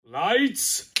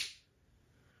Lights.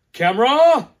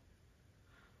 Camera.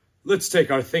 Let's take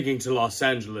our thinking to Los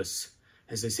Angeles.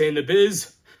 As they say in the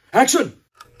biz, action!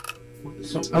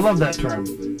 So I love that term,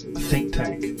 think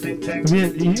tank. Think tank. I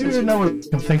mean, you know what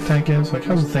a think tank is? Like,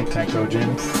 how's a think tank go, Jim?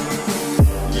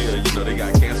 Yeah, you know they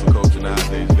got cancel culture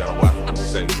nowadays. You gotta watch what you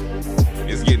say.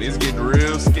 It's getting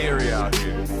real scary out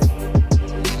here.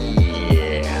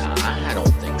 Yeah, I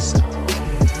don't think so.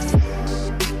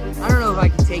 I don't know if I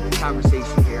can take the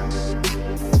conversation here,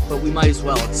 but we might as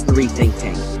well. It's the Rethink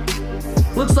Tank.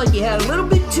 Looks like you had a little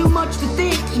bit too much to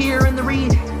think here in the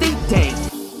Rethink Tank.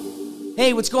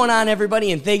 Hey, what's going on,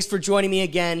 everybody? And thanks for joining me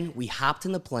again. We hopped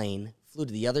in the plane, flew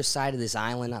to the other side of this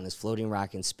island on this floating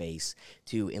rock in space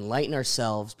to enlighten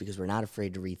ourselves because we're not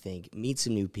afraid to rethink, meet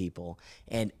some new people,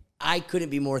 and I couldn't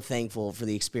be more thankful for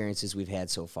the experiences we've had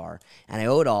so far. And I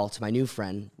owe it all to my new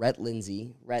friend, Rhett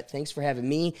Lindsay. Rhett, thanks for having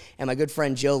me and my good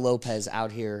friend Joe Lopez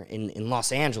out here in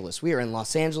Los Angeles. We are in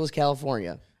Los Angeles,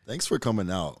 California. Thanks for coming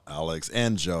out, Alex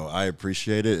and Joe. I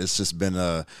appreciate it. It's just been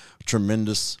a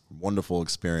tremendous, wonderful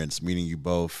experience meeting you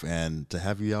both and to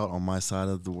have you out on my side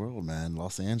of the world, man,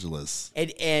 Los Angeles.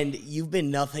 And you've been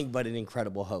nothing but an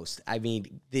incredible host. I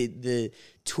mean, the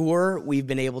tour we've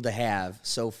been able to have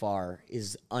so far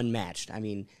is unmatched. I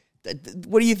mean,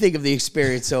 what do you think of the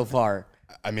experience so far?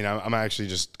 I mean, I'm actually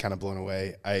just kind of blown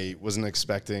away. I wasn't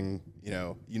expecting,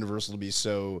 Universal to be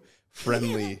so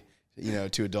friendly.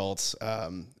 To adults,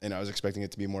 and I was expecting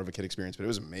it to be more of a kid experience, but it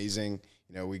was amazing.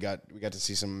 We got to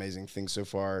see some amazing things so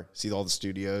far. See all the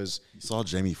studios. You saw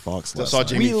Jamie Foxx last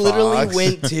night. We literally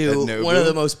went to one of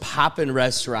the most poppin'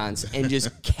 restaurants and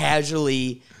just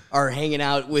casually are hanging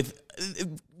out with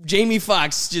Jamie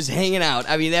Foxx, just hanging out.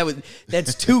 I mean,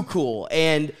 that's too cool.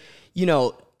 And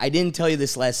I didn't tell you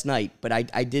this last night, but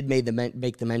I did make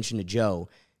the mention to Joe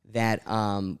that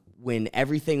when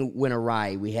everything went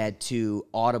awry, we had to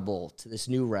audible to this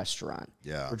new restaurant.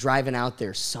 Yeah. We're driving out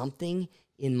there. Something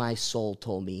in my soul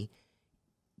told me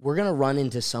we're going to run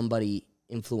into somebody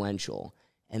influential,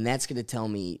 and that's going to tell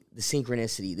me the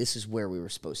synchronicity. This is where we were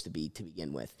supposed to be to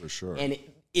begin with. For sure. And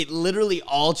it literally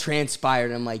all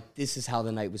transpired. I'm like, this is how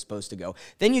the night was supposed to go.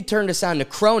 Then you turned us on to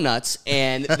Cronuts,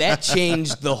 and that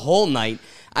changed the whole night.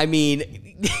 I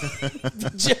mean,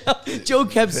 Joe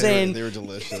kept saying... They were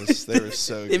delicious. They were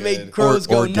so good. They made crows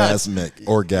go nuts.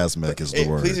 Orgasmic is the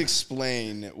word. Please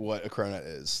explain what a cronut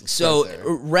is. So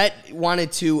Rhett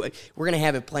wanted to... We're going to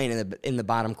have it playing in the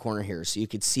bottom corner here so you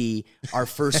could see our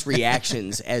first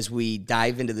reactions as we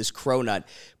dive into this cronut.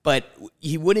 But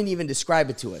he wouldn't even describe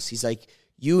it to us. He's like,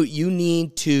 you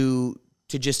need to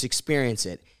just experience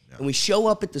it. Yeah. And we show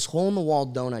up at this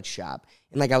hole-in-the-wall donut shop.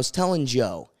 And like I was telling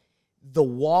Joe... The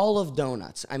wall of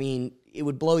donuts, I mean, it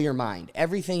would blow your mind.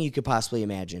 Everything you could possibly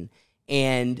imagine.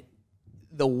 And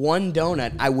the one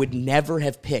donut I would never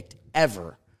have picked,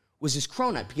 ever, was this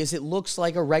cronut because it looks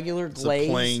like a regular glaze. It's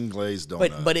a plain glazed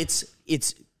donut. But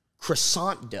it's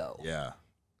croissant dough. Yeah.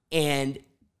 And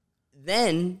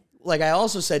then, like I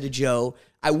also said to Joe,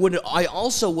 I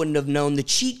also wouldn't have known the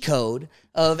cheat code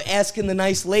of asking the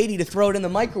nice lady to throw it in the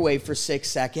microwave for 6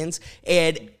 seconds.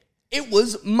 And... it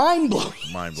was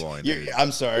mind-blowing. Mind-blowing.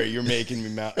 I'm sorry. You're making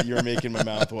my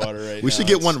mouth water right now. We should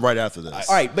get one right after this.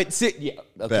 All right, but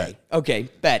okay. Okay,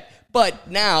 bet. But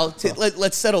now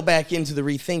let's settle back into the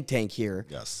Rethink Tank here.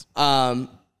 Yes. The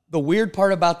weird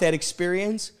part about that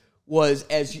experience was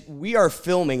as we are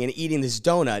filming and eating this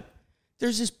donut,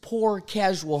 there's this poor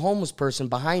casual homeless person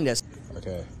behind us.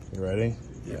 Okay, you ready?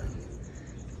 Yeah.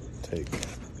 Take.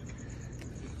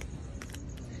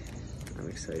 I'm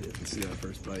excited to see our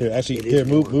first bite. Here, actually,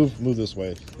 move this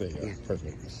way. There you go. Yeah.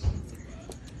 Perfect.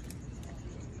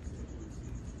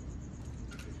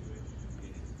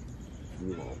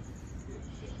 Whoa.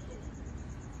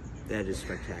 That is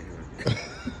spectacular.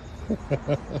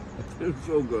 It's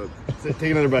so good.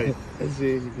 Take another bite. Let's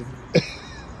see if you can.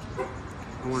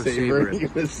 I want to savor it. You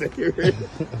want to savor it?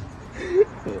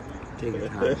 Take your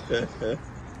time.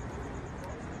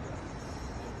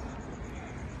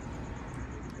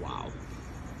 Wow.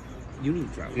 You need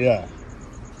to try it. Yeah.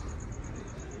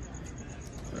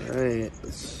 All right.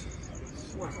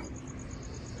 Wow.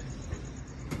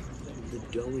 The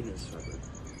doughiness of it.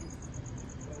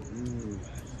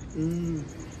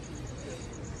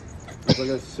 It's like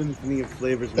a symphony of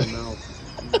flavors in my mouth.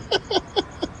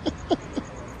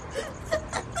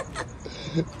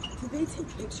 Did they take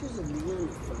pictures of you on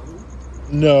the phone?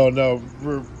 No.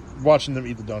 We're watching them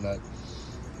eat the donut.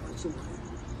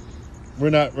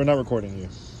 We're not recording you.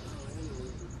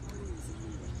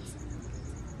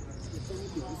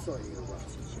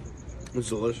 It's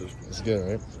delicious. It's good,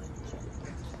 right?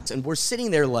 And we're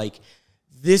sitting there like,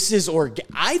 this is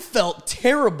I felt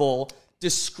terrible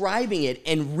describing it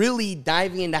and really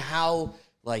diving into how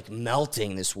like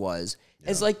melting this was.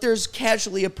 As like there's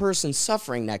casually a person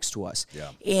suffering next to us. Yeah.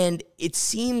 And it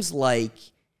seems like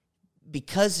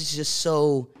because it's just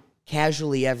so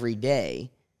casually every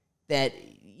day that,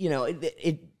 you know,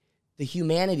 the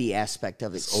humanity aspect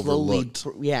of it slowly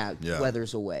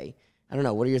weathers away. I don't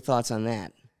know. What are your thoughts on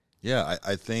that? Yeah,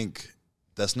 I think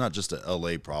that's not just a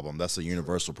LA problem. That's a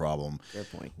universal problem. Fair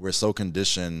point. We're so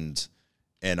conditioned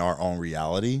in our own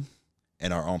reality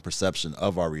and our own perception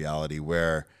of our reality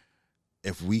where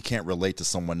if we can't relate to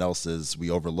someone else's, we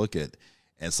overlook it.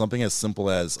 And something as simple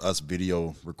as us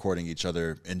video recording each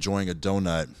other, enjoying a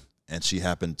donut, and she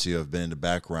happened to have been in the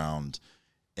background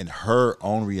in her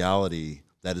own reality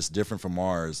that is different from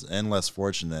ours and less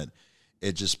fortunate,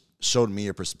 it just showed me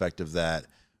a perspective that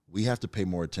we have to pay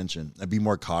more attention and be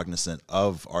more cognizant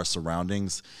of our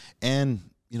surroundings and,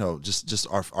 you know, just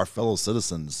our fellow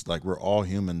citizens. Like, we're all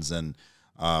humans. And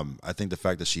I think the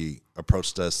fact that she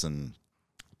approached us and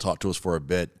talked to us for a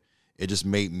bit, it just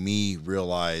made me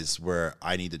realize where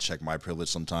I need to check my privilege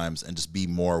sometimes and just be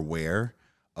more aware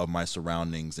of my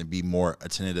surroundings and be more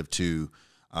attentive to,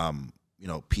 you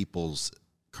know, people's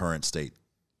current state.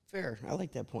 Fair. I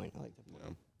like that point. Yeah.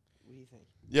 What do you think?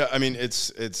 Yeah, I mean,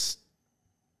 it's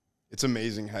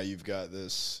amazing how you've got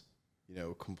this, you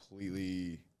know,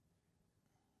 completely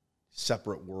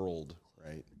separate world,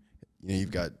 right? You know,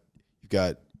 you've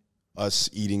got us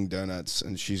eating donuts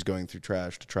and she's going through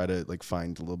trash to try to like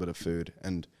find a little bit of food,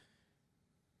 and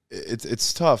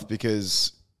it's tough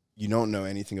because you don't know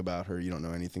anything about her. You don't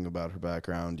know anything about her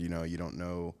background. You don't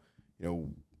know,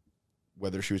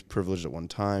 whether she was privileged at one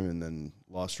time and then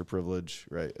lost her privilege,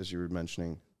 right? As you were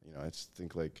mentioning, I just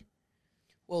think like,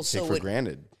 take for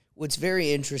granted. What's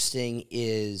very interesting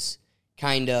is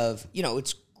kind of,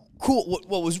 it's cool.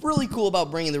 What was really cool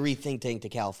about bringing the Rethink Tank to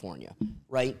California,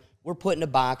 right? We're put in a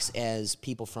box as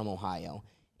people from Ohio,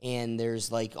 and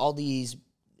there's like all these.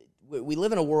 We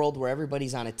live in a world where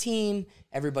everybody's on a team.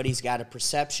 Everybody's got a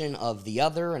perception of the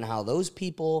other and how those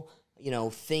people,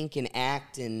 think and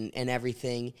act and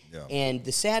everything. Yeah. And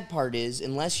the sad part is,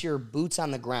 unless you're boots on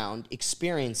the ground,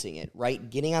 experiencing it, right?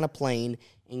 Getting on a plane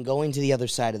and going to the other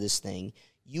side of this thing,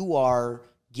 you are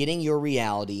getting your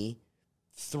reality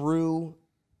through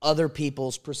other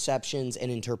people's perceptions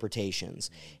and interpretations.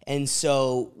 And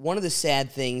so one of the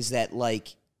sad things that,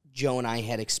 like, Joe and I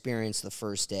had experienced the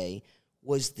first day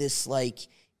was this, like,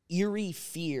 eerie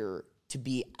fear to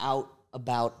be out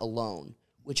about alone,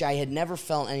 which I had never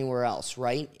felt anywhere else,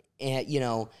 right?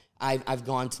 And, I've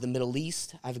gone to the Middle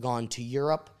East. I've gone to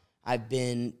Europe. I've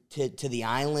been to the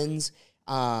islands,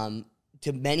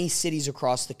 to many cities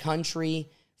across the country,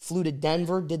 flew to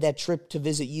Denver, did that trip to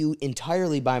visit you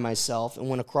entirely by myself, and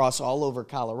went across all over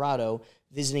Colorado,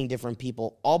 visiting different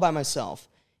people all by myself.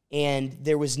 And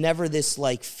there was never this,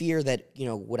 like, fear that,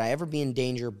 would I ever be in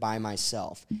danger by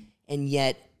myself? And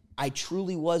yet I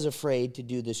truly was afraid to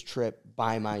do this trip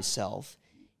by myself.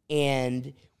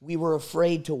 And we were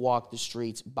afraid to walk the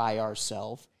streets by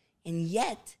ourselves. And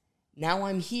yet now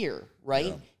I'm here, right?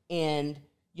 Yeah. And,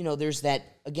 there's that,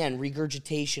 again,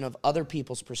 regurgitation of other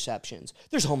people's perceptions.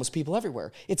 There's homeless people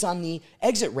everywhere. It's on the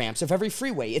exit ramps of every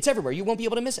freeway. It's everywhere. You won't be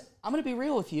able to miss it. I'm going to be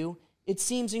real with you. It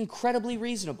seems incredibly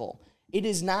reasonable. It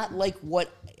is not like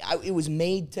what it was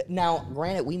made to. Now,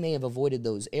 granted, we may have avoided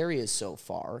those areas so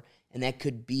far, and that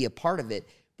could be a part of it,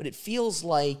 but it feels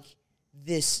like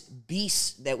this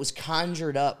beast that was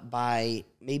conjured up by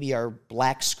maybe our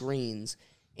black screens,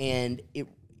 and it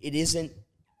isn't.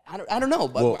 I don't know,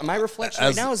 but my reflection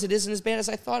right now is it isn't as bad as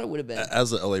I thought it would have been.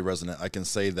 As an LA resident, I can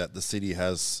say that the city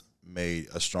has made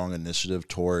a strong initiative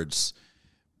towards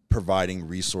providing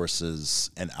resources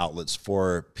and outlets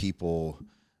for people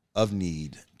of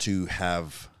need to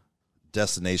have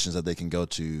destinations that they can go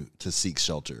to seek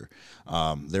shelter.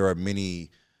 There are many,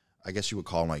 I guess you would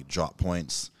call them like drop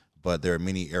points, but there are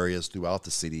many areas throughout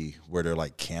the city where they're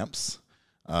like camps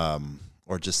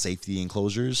or just safety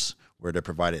enclosures where they're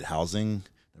provided housing.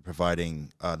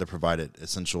 They're provided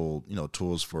essential,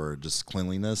 tools for just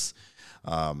cleanliness.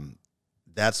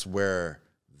 That's where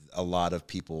a lot of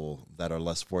people that are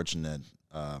less fortunate,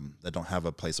 that don't have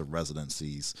a place of residence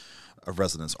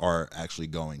are actually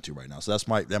going to right now. So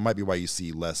that might be why you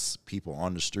see less people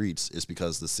on the streets, is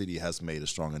because the city has made a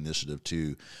strong initiative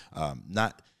to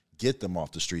not get them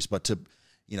off the streets, but to,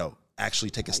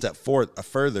 actually take a step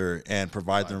further and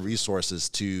provide them resources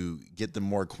to get them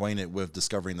more acquainted with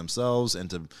discovering themselves and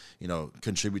to,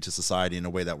 contribute to society in a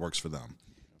way that works for them.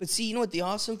 But see, what the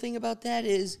awesome thing about that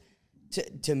is,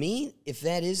 to me, if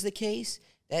that is the case,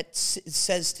 that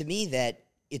says to me that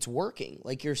it's working.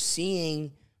 Like, you're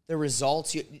seeing the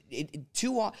results.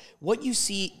 What you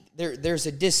see, there's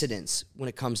a dissonance when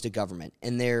it comes to government,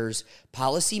 and there's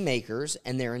policymakers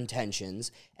and their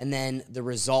intentions, and then the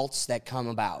results that come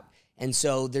about. And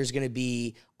so there's going to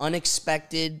be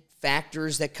unexpected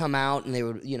factors that come out, and they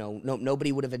would,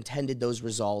 nobody would have intended those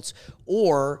results,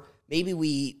 or maybe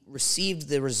we received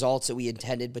the results that we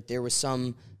intended, but there was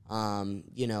some,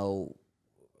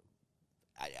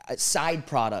 a side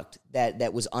product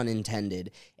that was unintended,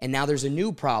 and now there's a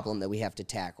new problem that we have to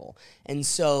tackle. And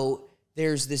so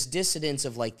there's this dissonance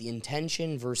of like the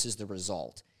intention versus the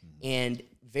result. And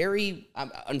very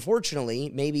unfortunately,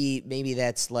 maybe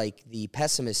that's like the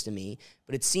pessimist in me,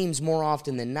 but it seems more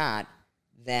often than not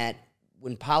that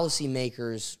when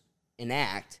policymakers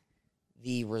enact,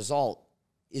 the result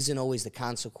isn't always the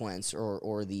consequence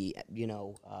or the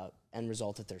end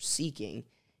result that they're seeking.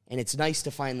 And it's nice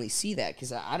to finally see that,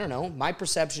 because I don't know, my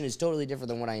perception is totally different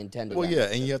than what I intended. Well, yeah,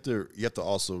 and you have to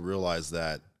also realize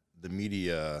that the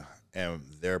media and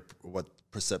what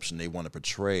perception they want to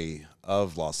portray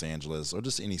of Los Angeles, or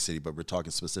just any city, but we're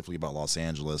talking specifically about Los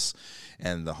Angeles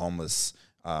and the homelessness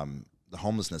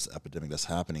epidemic that's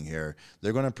happening here.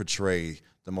 They're going to portray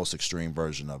the most extreme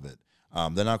version of it.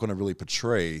 They're not going to really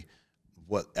portray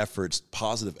what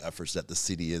positive efforts that the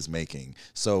city is making.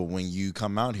 So when you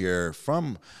come out here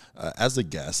from, as a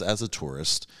guest, as a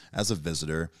tourist, as a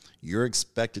visitor, you're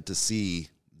expected to see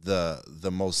the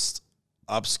most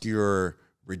obscure,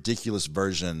 ridiculous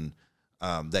version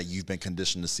that you've been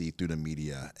conditioned to see through the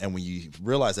media. And when you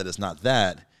realize that it's not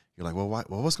that, you're like, well,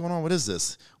 what's going on? What is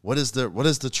this? What is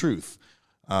the truth?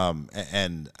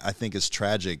 And I think it's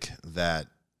tragic that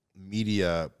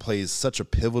media plays such a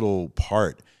pivotal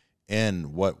part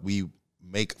in what we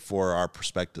make for our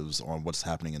perspectives on what's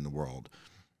happening in the world.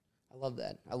 I love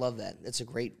that. That's a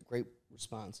great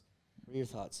response. What are your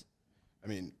thoughts? I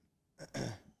mean,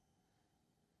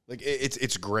 like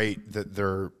it's great that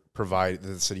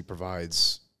the city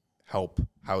provides help,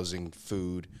 housing,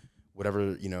 food,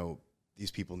 whatever,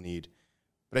 these people need.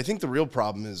 But I think the real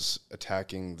problem is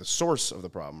attacking the source of the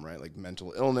problem, right? Like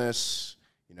mental illness,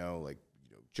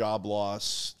 job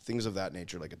loss, things of that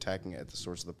nature, like attacking it at the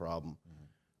source of the problem,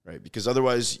 right? Because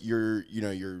otherwise you're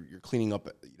cleaning up,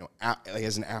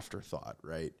 as an afterthought,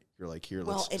 right? You're like, here,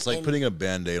 it's like putting a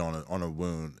Band-Aid on a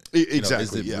wound.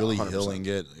 Exactly. Is it really 100%. Healing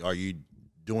it? Are you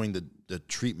doing the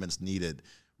treatments needed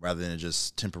rather than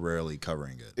just temporarily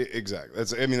covering it? Exactly.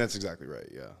 That's exactly right.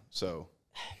 Yeah. So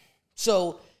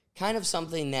kind of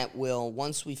something that will,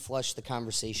 once we flush the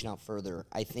conversation out further,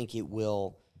 I think it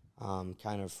will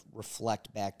kind of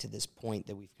reflect back to this point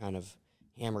that we've kind of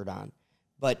hammered on.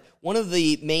 But one of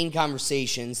the main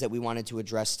conversations that we wanted to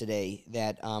address today,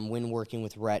 that when working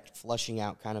with Rhett, flushing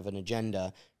out kind of an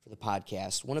agenda for the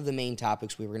podcast, one of the main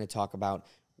topics we were going to talk about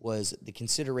was the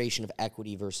consideration of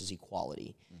equity versus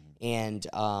equality. And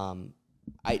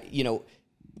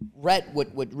Rhett,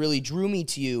 what really drew me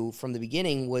to you from the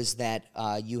beginning was that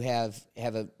you have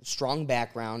a strong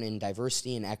background in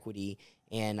diversity and equity,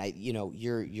 and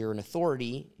you're an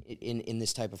authority in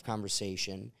this type of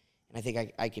conversation, and I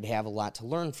think I could have a lot to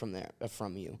learn from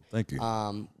you. Thank you.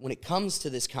 When it comes to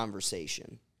this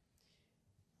conversation,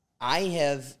 I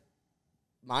have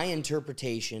my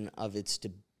interpretation of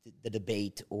the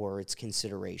debate or its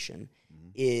consideration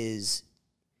is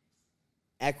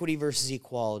equity versus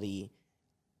equality.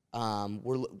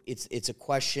 It's a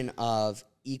question of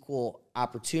equal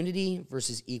opportunity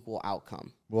versus equal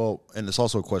outcome. Well, and it's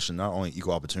also a question not only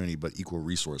equal opportunity but equal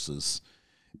resources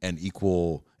and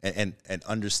equal and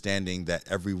understanding that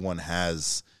everyone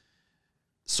has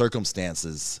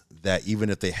circumstances that even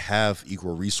if they have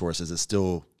equal resources, it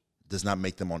still does not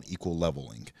make them on equal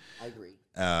leveling. I agree.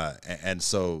 And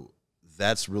so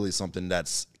that's really something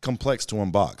that's complex to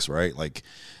unbox, right? Like,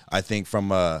 I think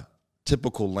from a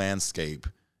typical landscape,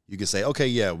 you can say, okay,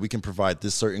 yeah, we can provide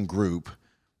this certain group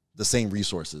the same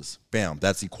resources. Bam,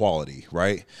 that's equality,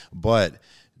 right? But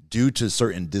due to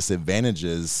certain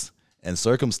disadvantages and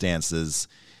circumstances,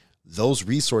 those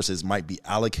resources might be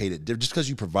allocated. Just because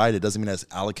you provide it doesn't mean that's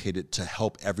allocated to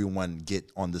help everyone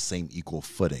get on the same equal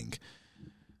footing.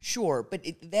 Sure, but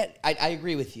I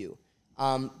agree with you.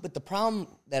 But the problem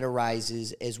that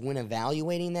arises is when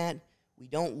evaluating that, we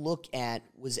don't look at,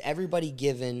 was everybody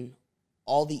given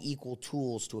all the equal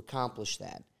tools to accomplish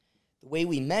that? The way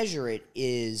we measure it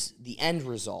is the end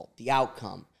result, the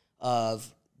outcome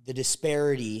of the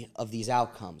disparity of these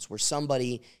outcomes, where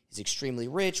somebody is extremely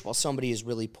rich while somebody is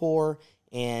really poor,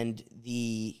 and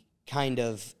the kind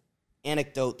of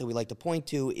anecdote that we like to point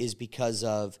to is because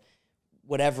of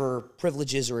whatever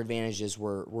privileges or advantages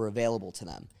were available to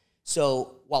them.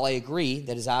 So while I agree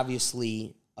that is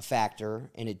obviously a factor,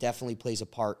 and it definitely plays a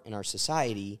part in our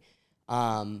society.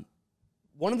 One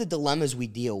of the dilemmas we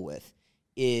deal with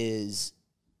is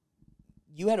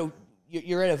you're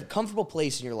at a comfortable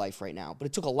place in your life right now, but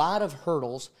it took a lot of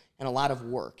hurdles and a lot of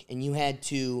work, and you had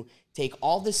to take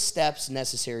all the steps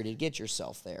necessary to get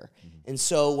yourself there. And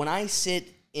so when I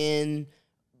sit in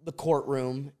the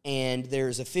courtroom and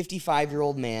there's a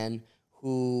 55-year-old man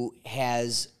who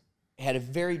has had a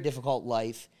very difficult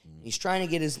life, he's trying to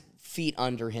get his feet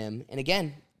under him, and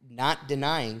again, not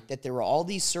denying that there were all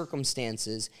these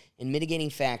circumstances and mitigating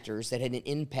factors that had an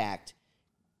impact,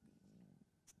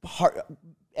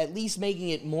 at least making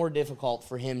it more difficult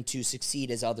for him to succeed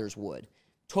as others would.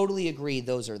 Totally agree,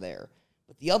 those are there.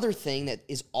 But the other thing that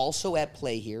is also at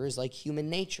play here is like human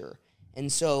nature.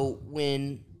 And so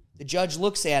when the judge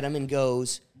looks at him and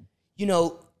goes, you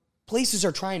know,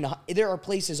 there are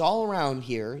places all around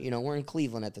here, you know, we're in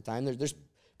Cleveland at the time, there's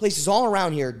places all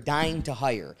around here dying to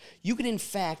hire. You could, in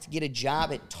fact, get a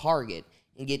job at Target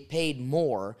and get paid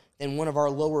more than one of our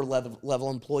lower level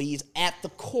employees at the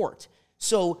court.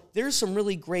 So there's some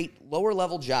really great lower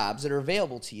level jobs that are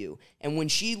available to you. And when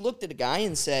she looked at a guy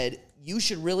and said, you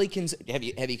should really have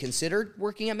you considered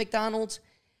working at McDonald's?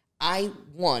 I,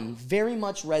 very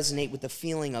much resonate with the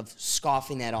feeling of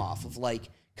scoffing that off, of like,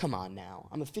 come on now,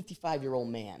 I'm a 55-year-old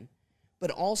man.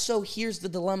 But also, here's the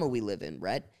dilemma we live in,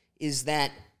 Rhett, is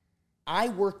that I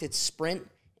worked at Sprint,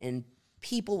 and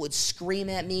people would scream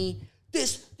at me,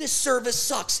 this service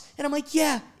sucks. And I'm like,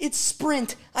 yeah, it's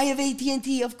Sprint. I have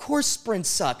AT&T. Of course Sprint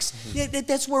sucks.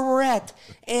 That's where we're at.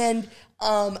 And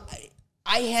I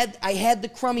had the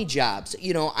crummy jobs.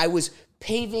 You know, I was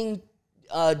paving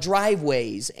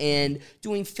driveways and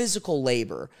doing physical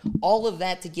labor. All of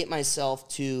that to get myself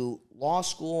to law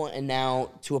school and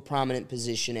now to a prominent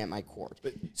position at my court.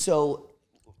 So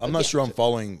I'm not sure I'm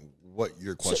following what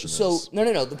your question is.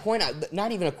 No. The point,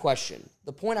 not even a question.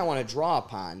 The point I want to draw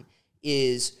upon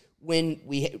is when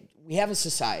we have a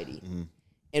society,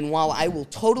 and while I will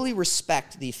totally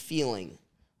respect the feeling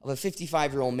of a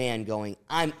 55-year-old man going,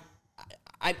 I'm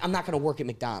not going to work at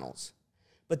McDonald's.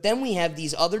 But then we have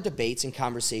these other debates and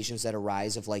conversations that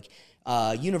arise of like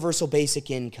universal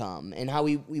basic income and how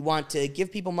we want to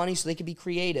give people money so they can be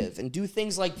creative and do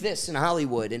things like this in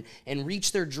Hollywood and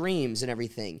reach their dreams and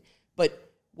everything. But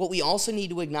what we also need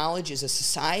to acknowledge is a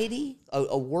society,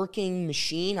 a working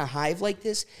machine, a hive like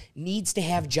this, needs to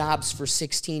have jobs for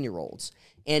 16-year-olds.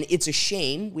 And it's a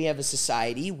shame we have a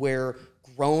society where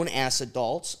grown-ass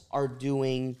adults are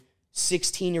doing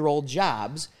 16-year-old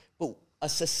jobs, but a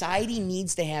society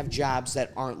needs to have jobs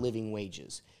that aren't living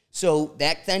wages. So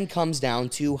that then comes down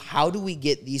to how do we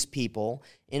get these people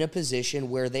in a position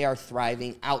where they are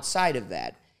thriving outside of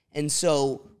that? And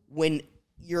so when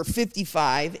you're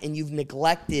 55 and you've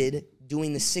neglected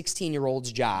doing the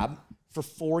 16-year-old's job for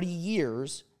 40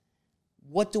 years,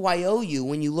 what do I owe you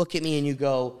when you look at me and you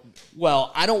go,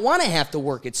 well, I don't want to have to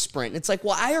work at Sprint? And it's like,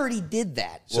 well, I already did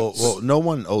that. Well, no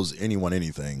one owes anyone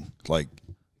anything. Like,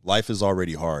 life is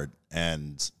already hard,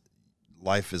 and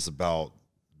life is about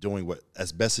doing what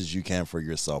as best as you can for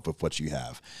yourself with what you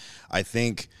have. I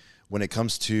think when it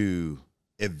comes to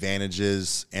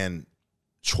advantages and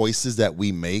choices that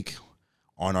we make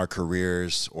on our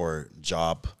careers or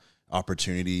job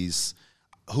opportunities,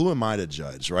 who am I to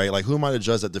judge, right? Like, who am I to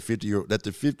judge that the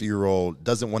 50-year-old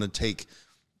doesn't want to take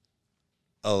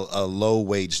a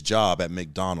low-wage job at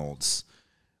McDonald's?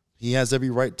 He has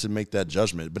every right to make that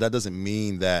judgment, but that doesn't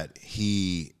mean that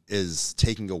he is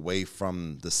taking away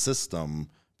from the system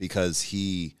because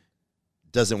he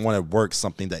doesn't want to work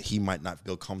something that he might not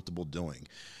feel comfortable doing.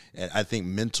 And I think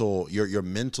your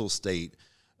mental state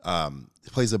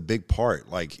plays a big part.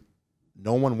 Like,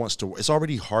 no one wants to. It's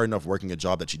already hard enough working a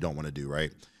job that you don't want to do,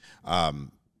 right?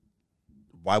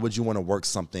 Why would you want to work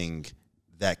something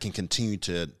that can continue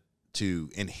to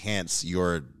enhance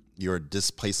your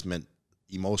displacement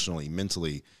emotionally,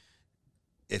 mentally,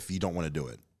 if you don't want to do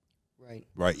it?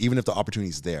 Right. Even if the opportunity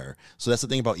is there. So that's the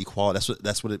thing about equality.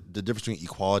 The difference between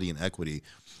equality and equity.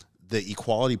 The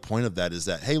equality point of that is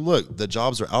that, hey, look, the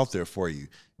jobs are out there for you.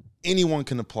 Anyone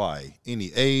can apply.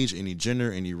 Any age, any gender,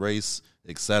 any race,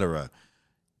 etc.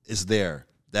 is there.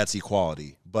 That's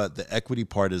equality. But the equity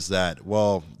part is that,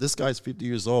 well, this guy's 50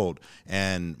 years old,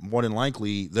 and more than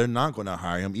likely, they're not going to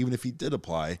hire him, even if he did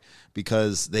apply,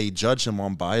 because they judge him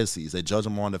on biases. They judge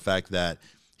him on the fact that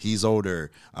he's older.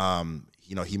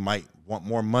 He might want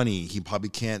more money. He probably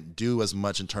can't do as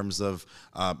much in terms of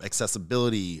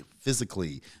accessibility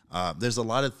physically. There's a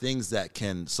lot of things that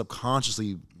can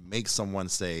subconsciously make someone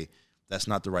say, that's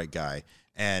not the right guy.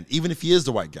 And even if he is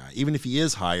the right guy, even if he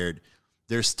is hired,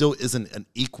 there still isn't an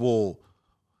equal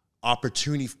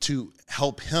opportunity to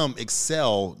help him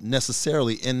excel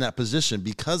necessarily in that position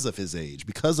because of his age,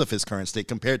 because of his current state,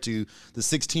 compared to the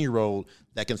 16-year-old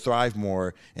that can thrive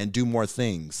more and do more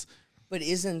things. But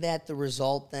isn't that the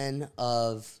result then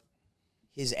of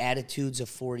his attitudes of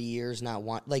 40 years not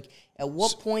want? Like, at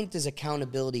what point does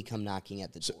accountability come knocking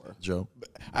at the door? Joe?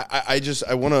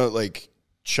 I want to like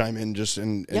chime in just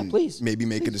and please. maybe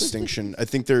make a distinction. I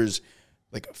think there's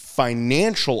like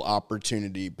financial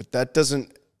opportunity, but that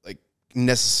doesn't like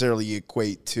necessarily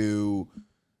equate to,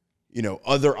 you know,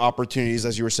 other opportunities,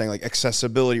 as you were saying, like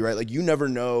accessibility, right? Like you never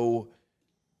know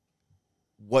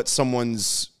what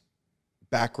someone's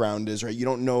background is, right? You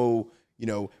don't know, you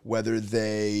know, whether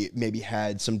they maybe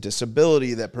had some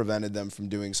disability that prevented them from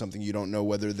doing something. You don't know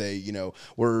whether they, you know,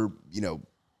 were, you know,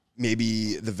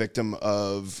 maybe the victim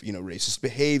of, you know, racist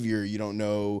behavior. You don't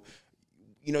know,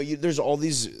 you know, there's all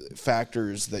these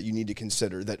factors that you need to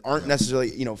consider that aren't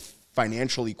necessarily, you know,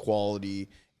 financial equality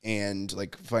and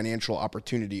like financial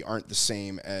opportunity aren't the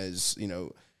same as, you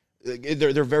know,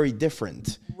 they're very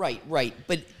different. Right.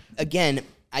 But again,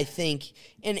 I think,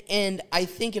 and I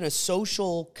think in a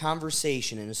social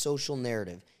conversation, in a social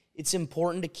narrative, it's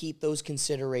important to keep those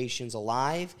considerations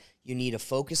alive. You need to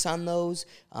focus on those.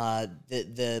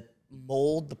 The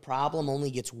problem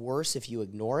only gets worse if you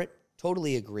ignore it.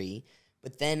 Totally agree.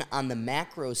 But then on the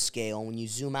macro scale, when you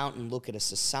zoom out and look at a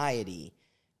society,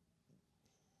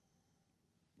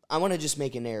 I want to just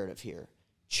make a narrative here.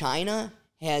 China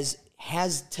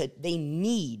they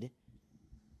need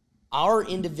our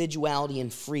individuality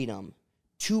and freedom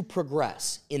to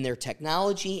progress in their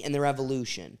technology and their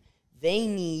evolution. They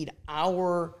need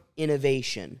our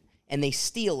innovation, and they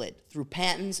steal it through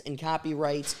patents and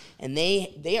copyrights, and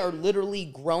they are literally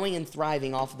growing and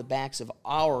thriving off of the backs of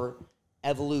our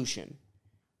evolution.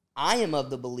 I am of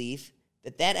the belief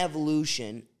that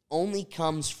evolution only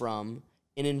comes from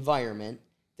an environment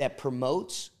that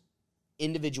promotes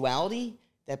individuality,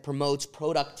 that promotes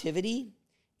productivity,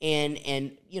 and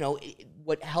you know,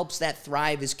 what helps that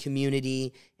thrive is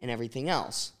community and everything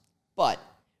else. But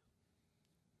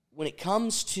when it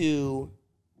comes to,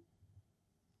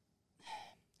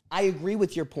 I agree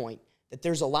with your point that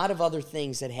there's a lot of other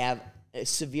things that have a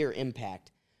severe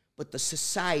impact. But the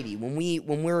society,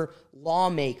 when we're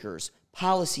lawmakers,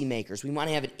 policymakers, we want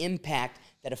to have an impact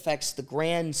that affects the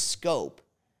grand scope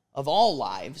of all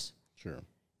lives. Sure.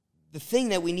 The thing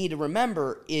that we need to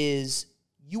remember is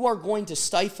you are going to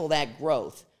stifle that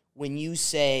growth when you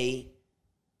say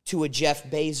to a Jeff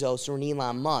Bezos or an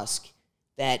Elon Musk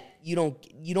that you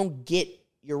don't get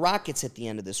your rockets at the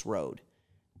end of this road.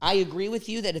 I agree with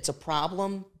you that it's a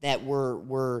problem that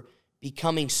we're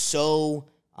becoming so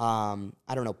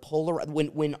polar.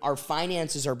 When our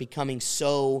finances are becoming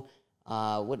so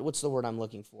what's the word I'm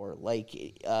looking for?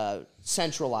 Like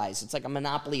centralized. It's like a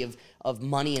monopoly of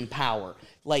money and power.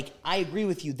 Like, I agree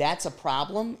with you. That's a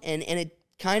problem, and it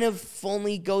kind of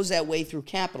only goes that way through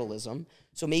capitalism.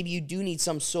 So maybe you do need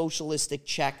some socialistic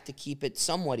check to keep it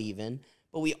somewhat even.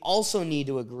 But we also need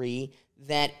to agree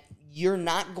that you're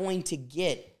not going to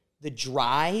get the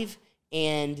drive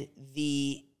and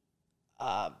the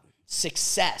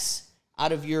success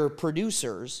out of your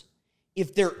producers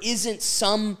if there isn't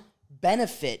some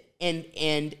benefit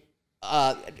and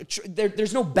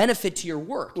there's no benefit to your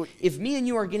work. If me and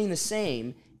you are getting the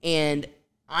same, and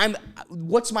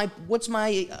what's my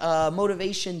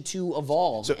motivation to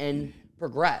evolve and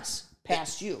progress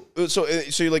past you? So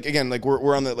you're like, again, like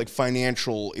we're on the like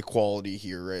financial equality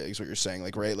here, right? Is what you're saying,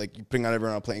 like, right? Like you're putting on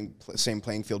everyone on a same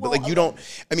playing field, but like you don't.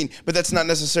 I mean, but that's not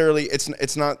necessarily. It's.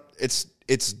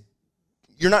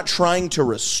 You're not trying to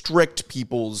restrict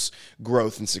people's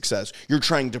growth and success. You're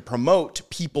trying to promote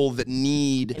people that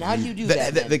need. And how do you do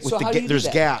that? There's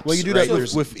gaps. Well, you do that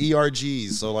with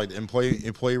ERGs, so like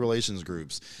employee relations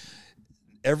groups.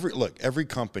 Every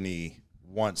company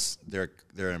wants their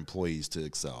employees to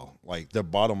excel. Like, their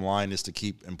bottom line is to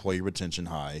keep employee retention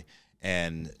high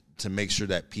and to make sure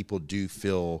that people do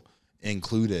feel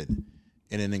included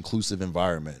in an inclusive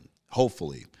environment.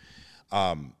 Hopefully,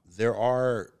 there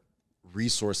are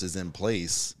resources in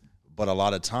place, but a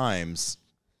lot of times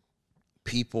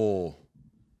people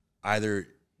either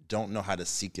don't know how to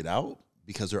seek it out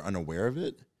because they're unaware of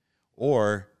it,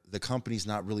 or the company's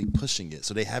not really pushing it.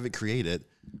 So they have it created,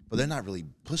 but they're not really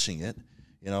pushing it,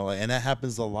 you know, and that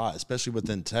happens a lot, especially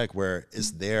within tech, where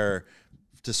it's there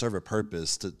to serve a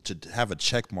purpose, to have a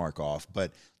check mark off,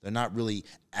 but they're not really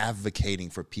advocating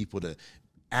for people to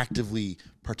actively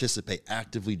participate,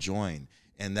 actively join.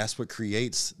 And that's what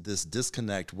creates this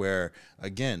disconnect where,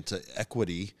 again, to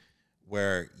equity,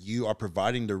 where you are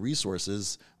providing the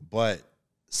resources, but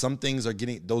some things are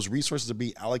getting, those resources are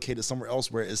being allocated somewhere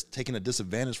else where it's taking a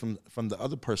disadvantage from the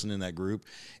other person in that group,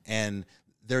 and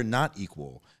they're not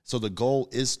equal. So the goal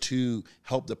is to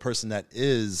help the person that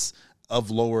is of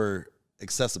lower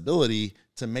accessibility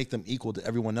to make them equal to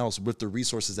everyone else with the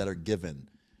resources that are given.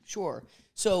 Sure.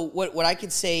 So what I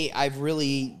could say I've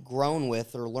really grown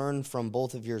with or learned from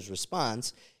both of yours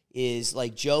response is,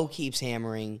 like Joe keeps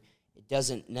hammering, it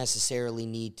doesn't necessarily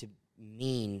need to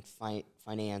mean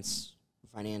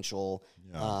financial,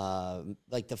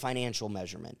 like the financial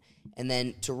measurement. And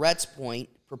then to Rhett's point,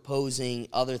 proposing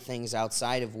other things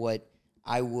outside of what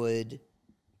I would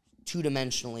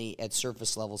two-dimensionally at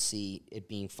surface level see it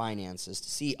being finances, to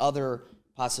see other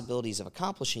possibilities of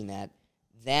accomplishing that.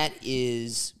 That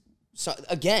is, so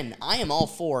again, I am all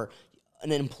for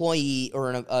an employee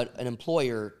or an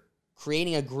employer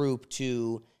creating a group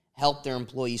to help their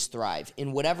employees thrive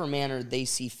in whatever manner they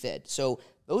see fit. So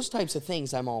those types of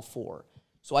things I'm all for.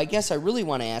 So I guess I really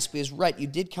want to ask, because, Rhett, you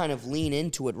did kind of lean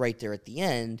into it right there at the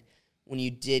end when you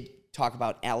did talk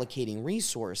about allocating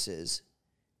resources.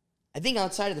 I think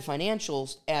outside of the financial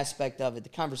aspect of it, the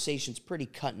conversation's pretty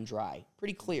cut and dry,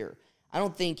 pretty clear. I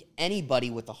don't think anybody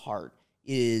with a heart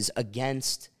is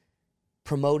against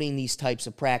promoting these types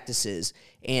of practices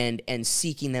and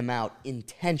seeking them out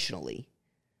intentionally.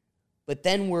 But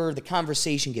then where the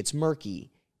conversation gets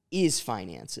murky is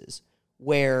finances,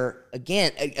 where,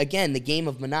 again, the game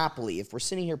of Monopoly, if we're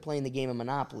sitting here playing the game of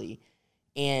Monopoly,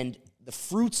 and the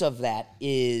fruits of that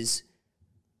is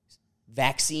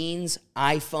vaccines,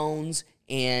 iPhones,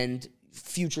 and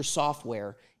future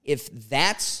software, if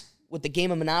that's what the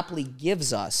game of Monopoly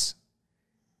gives us,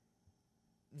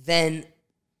 then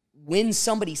when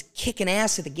somebody's kicking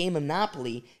ass at the game of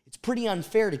Monopoly, it's pretty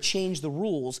unfair to change the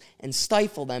rules and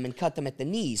stifle them and cut them at the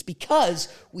knees, because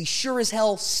we sure as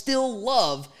hell still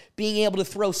love being able to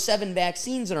throw 7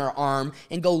 vaccines in our arm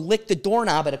and go lick the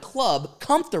doorknob at a club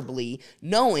comfortably,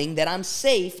 knowing that I'm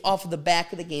safe off of the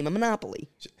back of the game of Monopoly.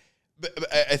 But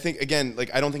I think, again, like,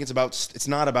 I don't think it's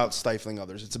not about stifling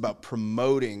others. It's about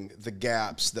promoting the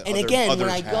gaps that others when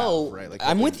I have, go, right? Like,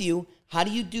 I'm with you. How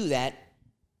do you do that?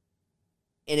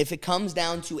 And if it comes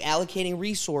down to allocating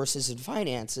resources and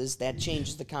finances, that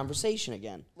changes the conversation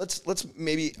again. Let's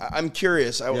maybe, I'm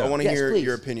curious. I want to hear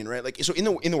your opinion, right? Like, so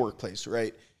in the workplace,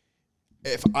 right?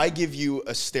 If I give you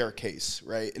a staircase,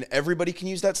 right, and everybody can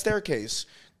use that staircase,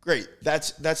 great.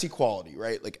 That's equality,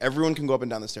 right? Like, everyone can go up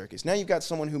and down the staircase. Now you've got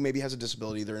someone who maybe has a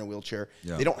disability, they're in a wheelchair.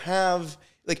 Yeah. They don't have,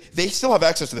 like, they still have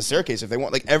access to the staircase if they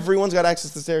want. Like, everyone's got access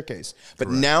to the staircase. But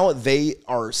now they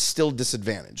are still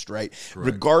disadvantaged, right? Correct.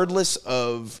 Regardless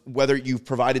of whether you've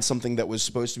provided something that was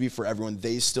supposed to be for everyone,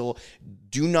 they still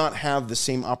do not have the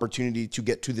same opportunity to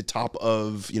get to the top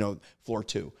of, floor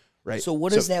 2. Right. So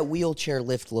what does that wheelchair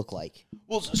lift look like?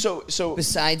 Well, so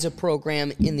besides a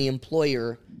program in the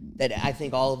employer that I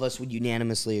think all of us would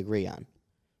unanimously agree on.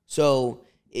 So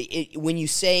when you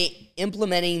say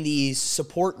implementing these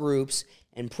support groups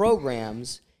and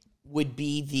programs would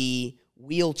be the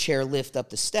wheelchair lift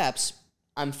up the steps,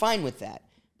 I'm fine with that.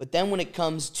 But then when it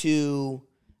comes to,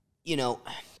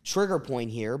 trigger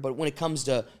point here, but when it comes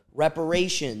to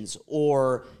reparations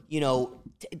or,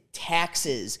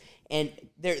 taxes, and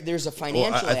there's a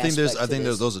financial aspect. I think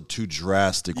those are two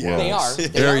drastic worlds. They are.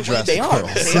 Very drastic. They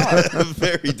are.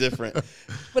 Very different.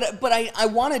 But I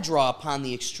want to draw upon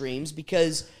the extremes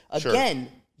because, again,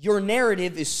 your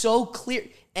narrative is so clear.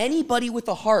 Anybody with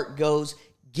a heart goes,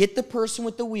 get the person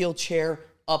with the wheelchair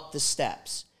up the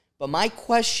steps. But my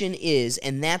question is,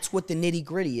 and that's what the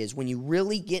nitty-gritty is, when you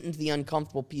really get into the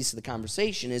uncomfortable piece of the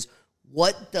conversation, is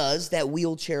what does that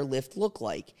wheelchair lift look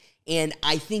like? And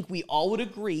I think we all would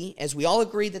agree, as we all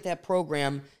agree that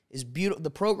program is beautiful. The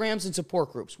programs and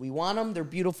support groups, we want them, they're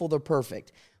beautiful, they're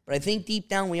perfect. But I think deep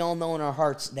down we all know in our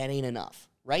hearts that ain't enough,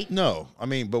 right? No, I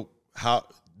mean, but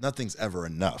nothing's ever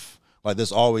enough. Like,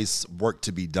 there's always work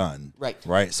to be done.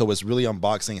 Right? So it's really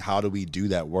unboxing how do we do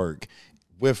that work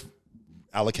with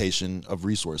allocation of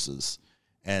resources.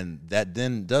 And that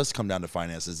then does come down to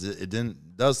finances. It then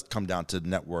does come down to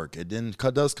network. It then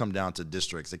does come down to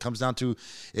districts.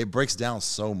 It breaks down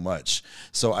so much.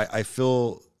 So I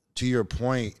feel, to your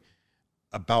point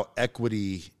about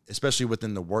equity, especially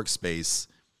within the workspace,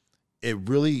 it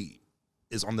really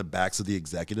is on the backs of the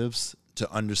executives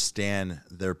to understand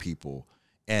their people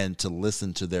and to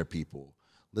listen to their people.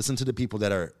 Listen to the people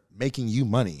that are making you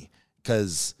money,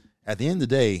 because at the end of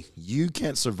the day, you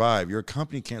can't survive. Your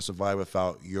company can't survive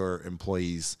without your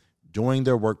employees doing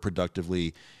their work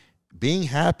productively, being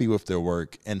happy with their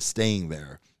work, and staying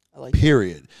there,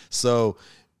 period. So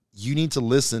you need to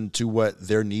listen to what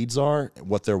their needs are,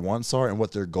 what their wants are, and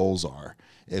what their goals are.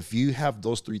 If you have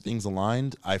those three things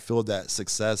aligned, I feel that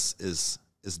success is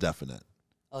definite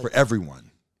for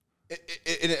everyone.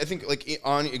 And I think, like,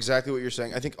 on exactly what you're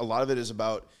saying, I think a lot of it is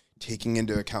about taking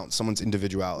into account someone's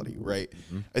individuality, right?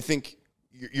 Mm-hmm. I think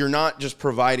you're not just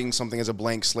providing something as a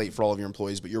blank slate for all of your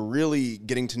employees, but you're really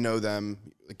getting to know them,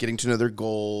 getting to know their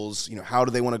goals. How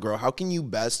do they want to grow? How can you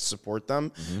best support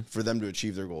them for them to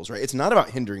achieve their goals, right? It's not about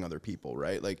hindering other people,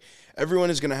 right? Like, everyone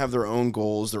is going to have their own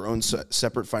goals, their own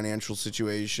separate financial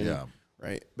situation,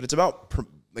 right? But it's about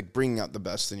bringing out the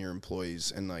best in your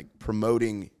employees and like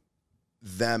promoting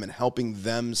them and helping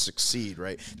them succeed,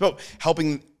 right? It's about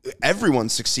helping everyone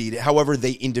succeed however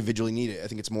they individually need it. I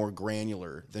think it's more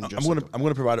granular than just I'm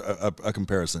going to provide a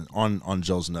comparison on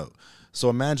Joe's note. So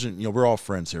imagine, we're all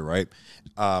friends here, right?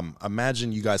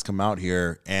 Imagine you guys come out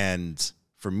here, and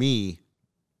for me,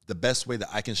 the best way that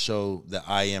I can show that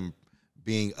I am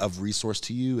being of resource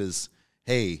to you is,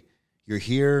 hey, you're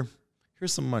here,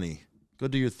 here's some money, go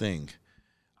do your thing.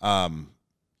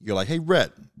 You're like, hey,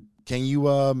 Rhett, can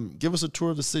you give us a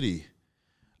tour of the city?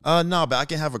 No, but I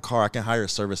can have a car. I can hire a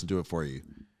service and do it for you.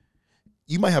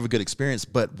 You might have a good experience,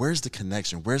 but where's the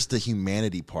connection? Where's the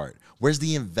humanity part? Where's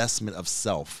the investment of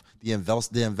self, the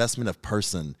investment of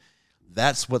person?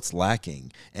 That's what's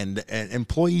lacking. And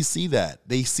employees see that.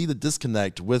 They see the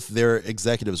disconnect with their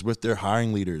executives, with their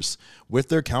hiring leaders, with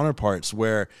their counterparts,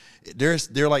 where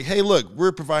they're like, hey, look,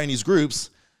 we're providing these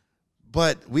groups,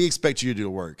 but we expect you to do the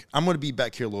work. I'm going to be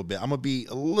back here a little bit. I'm going to be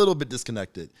a little bit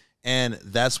disconnected. And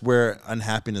that's where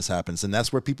unhappiness happens. And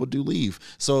that's where people do leave.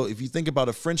 So if you think about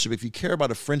a friendship, if you care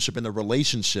about a friendship and a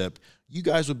relationship, you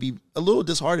guys would be a little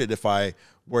disheartened if I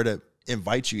were to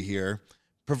invite you here,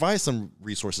 provide some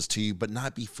resources to you, but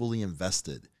not be fully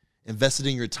invested. Invested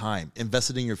in your time,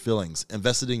 invested in your feelings,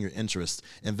 invested in your interests,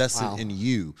 invested in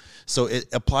you. So it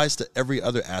applies to every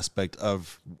other aspect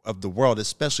of the world,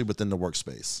 especially within the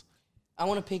workspace. I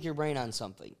want to pick your brain on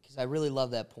something because I really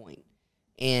love that point.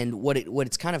 And what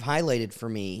it's kind of highlighted for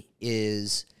me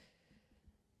is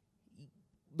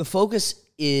the focus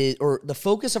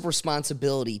of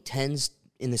responsibility tends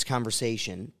in this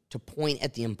conversation to point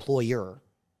at the employer,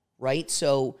 right?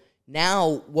 So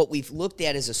now what we've looked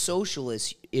at as a social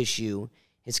issue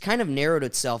has kind of narrowed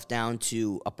itself down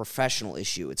to a professional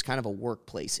issue. It's kind of a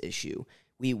workplace issue.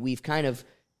 We've kind of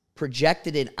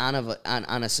projected it on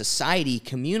a society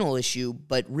communal issue,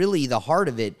 but really the heart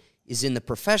of it is in the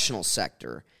professional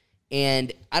sector.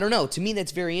 And I don't know, to me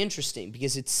that's very interesting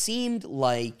because it seemed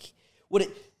like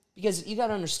because you got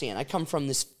to understand, I come from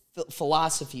this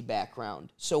philosophy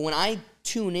background. So when I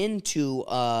tune into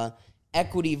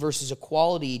equity versus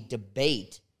equality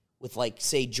debate with, like,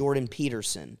 say, Jordan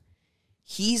Peterson,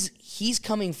 he's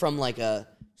coming from like a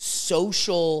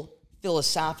social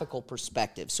philosophical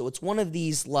perspective. So it's one of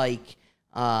these like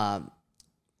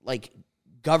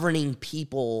governing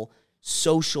people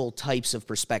social types of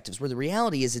perspectives, where the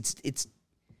reality is it's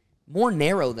more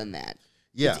narrow than that.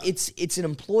 Yeah. It's an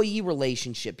employee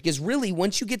relationship, because really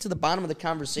once you get to the bottom of the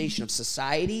conversation of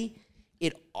society,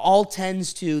 it all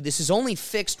tends to, this is only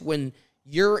fixed when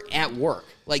you're at work.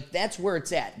 Like, that's where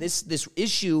it's at. This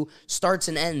issue starts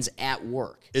and ends at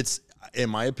work. It's,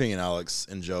 in my opinion, Alex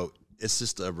and Joe, it's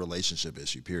just a relationship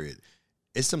issue, period.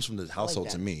 It stems from the household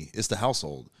to me. It's the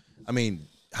household. I mean,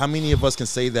 how many of us can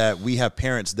say that we have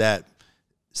parents that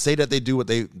say that they do what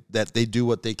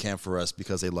they can for us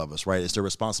because they love us, right? It's their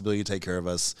responsibility to take care of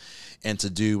us and to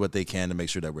do what they can to make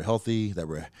sure that we're healthy, that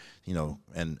we're,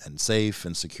 and safe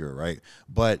and secure, right?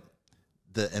 But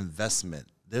the investment,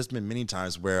 there's been many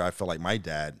times where I felt like my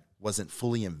dad wasn't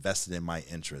fully invested in my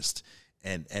interest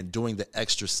and doing the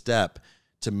extra step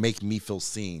to make me feel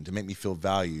seen, to make me feel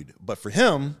valued. But for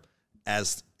him,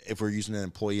 as if we're using an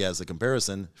employee as a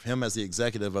comparison, him as the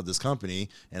executive of this company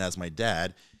and as my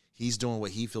dad, he's doing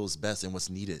what he feels best and what's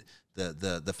needed,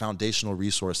 the foundational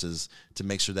resources to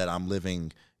make sure that I'm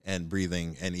living and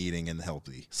breathing and eating and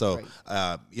healthy. So,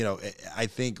 right. I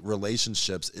think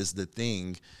relationships is the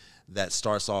thing that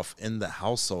starts off in the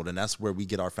household, and that's where we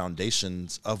get our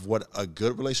foundations of what a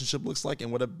good relationship looks like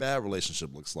and what a bad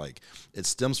relationship looks like. It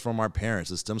stems from our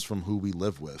parents. It stems from who we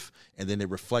live with, and then it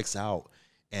reflects out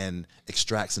and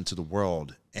extracts into the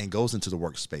world and goes into the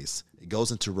workspace. It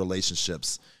goes into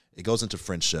relationships. It goes into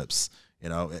friendships.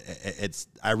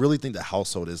 I really think the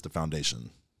household is the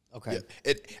foundation. Okay.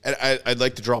 Yeah. I'd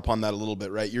like to draw upon that a little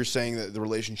bit, right? You're saying that the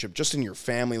relationship just in your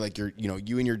family, like you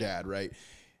and your dad, right?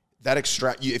 That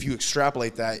if you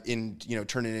extrapolate that in,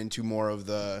 turn it into more of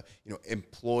the,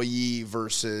 employee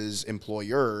versus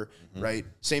employer, right?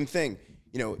 Same thing.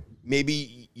 you know,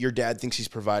 maybe your dad thinks he's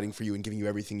providing for you and giving you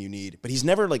everything you need, but he's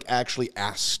never like actually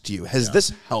asked you, has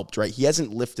this helped, right? He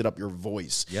hasn't lifted up your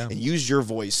voice and used your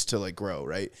voice to like grow,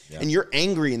 right? And you're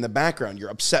angry in the background. You're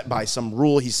upset by some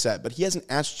rule he set, but he hasn't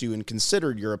asked you and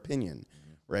considered your opinion,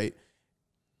 right?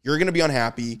 You're going to be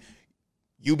unhappy.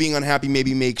 You being unhappy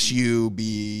maybe makes you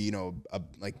be, you know,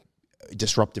 like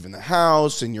disruptive in the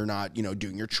house, and you're not, you know,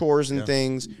 doing your chores and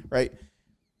things, right?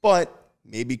 But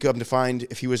maybe come to find,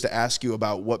 if he was to ask you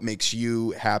about what makes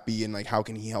you happy and like how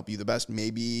can he help you the best,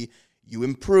 maybe you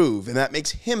improve, and that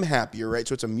makes him happier, right?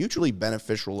 So it's a mutually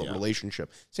beneficial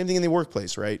relationship. Same thing in the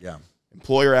workplace, right? Yeah.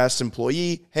 Employer asks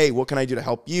employee, hey, what can I do to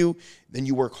help you? Then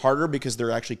you work harder because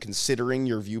they're actually considering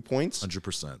your viewpoints.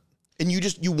 100%. And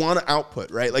you want to output,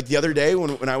 right? Like the other day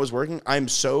when I was working, I'm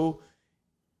so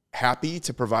happy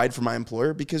to provide for my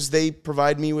employer because they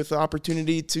provide me with the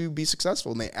opportunity to be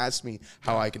successful, and they ask me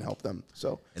how I can help them.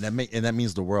 So, and that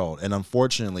means the world. And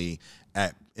unfortunately,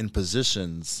 in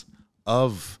positions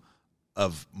of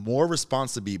more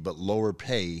responsibility but lower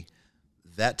pay,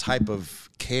 that type of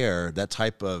care, that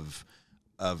type of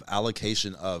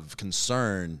allocation of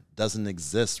concern doesn't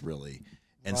exist really.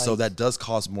 And so that does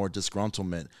cause more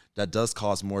disgruntlement, that does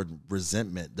cause more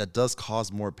resentment, that does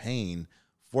cause more pain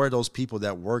for those people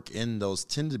that work in those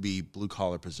tend to be blue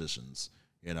collar positions,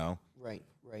 you know? Right.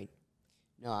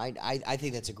 No, I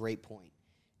think that's a great point.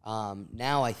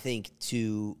 Now I think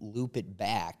to loop it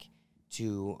back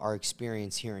to our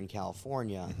experience here in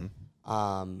California,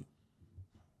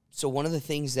 so one of the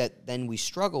things that then we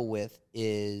struggle with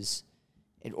is,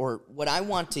 or what I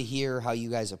want to hear how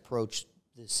you guys approach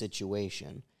this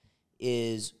situation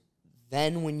is,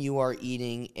 then when you are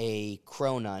eating a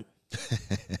cronut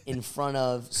in front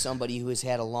of somebody who has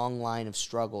had a long line of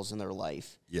struggles in their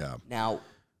life. Yeah. Now,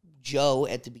 Joe,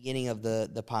 at the beginning of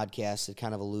the podcast, had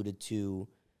kind of alluded to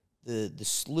the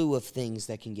slew of things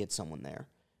that can get someone there.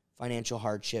 Financial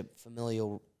hardship,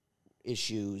 familial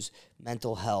issues,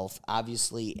 mental health,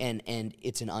 obviously, and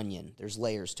it's an onion. There's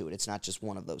layers to it. It's not just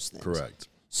one of those things. Correct.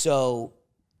 So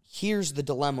here's the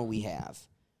dilemma we have.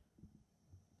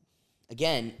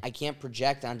 Again, I can't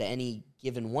project onto any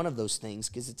given one of those things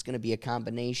because it's going to be a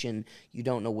combination. You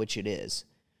don't know which it is.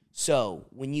 So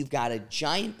when you've got a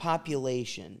giant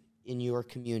population in your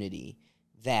community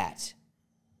that,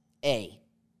 A,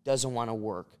 doesn't want to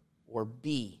work, or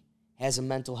B, has a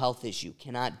mental health issue,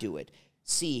 cannot do it,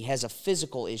 C, has a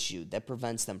physical issue that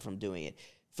prevents them from doing it,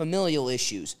 familial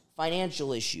issues,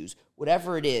 financial issues,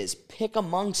 whatever it is, pick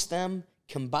amongst them,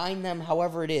 combine them,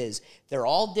 however it is. They're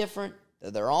all different.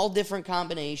 They're all different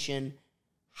combination.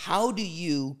 How do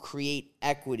you create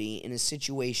equity in a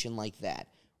situation like that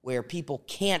where people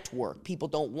can't work, people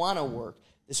don't want to work,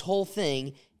 this whole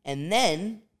thing, and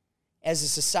then as a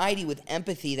society with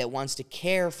empathy that wants to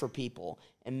care for people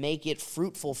and make it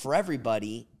fruitful for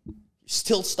everybody, you're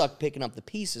still stuck picking up the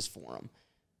pieces for them?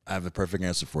 I have a perfect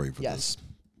answer for you for this.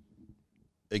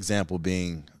 Example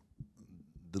being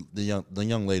the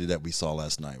young lady that we saw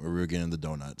last night where we were getting the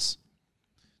donuts.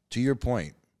 To your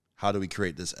point, how do we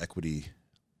create this equity?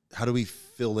 How do we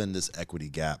fill in this equity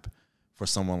gap for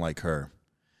someone like her?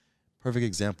 Perfect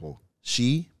example.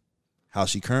 How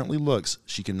she currently looks,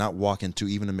 she cannot walk into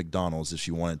even a McDonald's if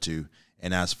she wanted to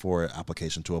and ask for an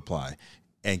application to apply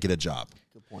and get a job.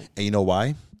 Good point. And you know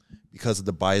why? Because of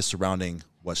the bias surrounding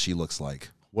what she looks like.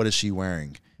 What is she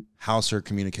wearing? How's her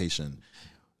communication?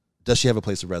 Does she have a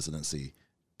place of residency?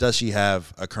 Does she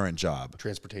have a current job?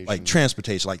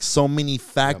 Transportation. Like so many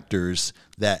factors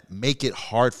that make it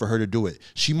hard for her to do it.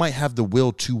 She might have the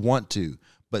will to want to,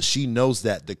 but she knows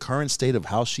that the current state of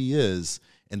how she is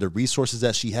and the resources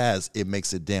that she has, it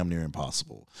makes it damn near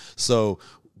impossible. So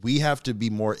we have to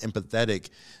be more empathetic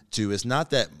to, it's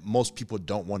not that most people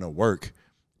don't want to work,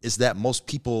 it's that most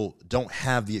people don't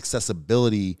have the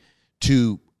accessibility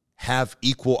to have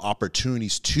equal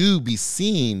opportunities to be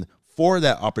seen for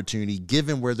that opportunity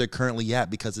given where they're currently at,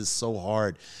 because it's so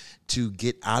hard to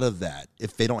get out of that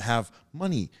if they don't have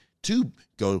money to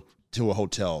go to a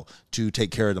hotel, to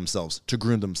take care of themselves, to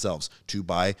groom themselves, to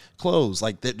buy clothes.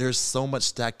 Like there's so much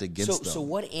stacked against them. So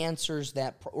what answers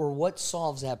that, or what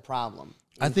solves that problem?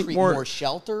 I think more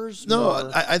shelters? No,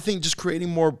 I think just creating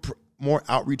more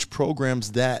outreach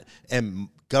programs and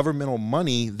governmental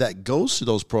money that goes to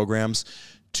those programs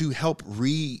to help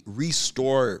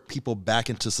restore people back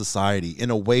into society in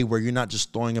a way where you're not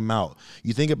just throwing them out.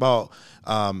 You think about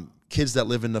kids that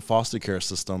live in the foster care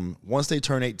system. Once they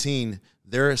turn 18,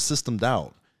 they're systemed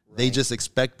out. They just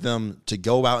expect them to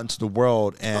go out into the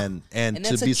world and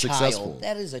that's to be a child. successful.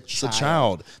 That is a It's a child.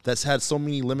 child that's had so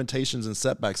many limitations and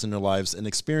setbacks in their lives and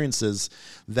experiences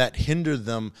that hinder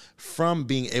them from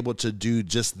being able to do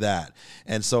just that.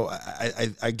 And so,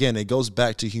 I again, it goes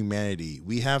back to humanity.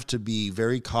 We have to be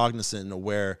very cognizant and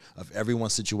aware of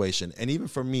everyone's situation. And even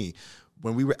for me,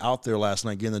 when we were out there last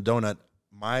night getting the donut,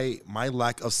 my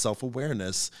lack of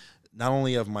self-awareness, not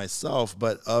only of myself,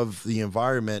 but of the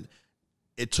environment,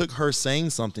 it took her saying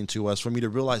something to us for me to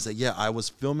realize that, yeah, I was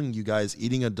filming you guys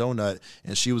eating a donut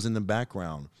and she was in the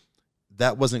background.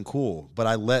 That wasn't cool. But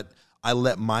I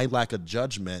let my lack of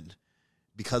judgment,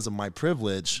 because of my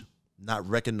privilege, not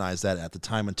recognize that at the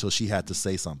time until she had to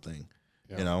say something,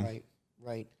 you know?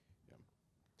 Right.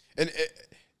 And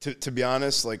to be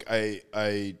honest, like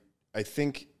I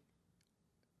think,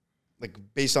 like,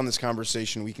 based on this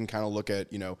conversation, we can kind of look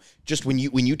at, you know, just when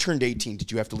you turned 18,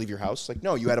 did you have to leave your house? Like,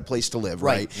 no, you had a place to live,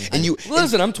 right? Mm-hmm. And you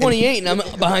Listen, I'm 28 and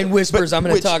I'm behind whispers. I'm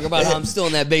going to talk about how I'm still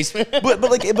in that basement. but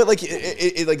like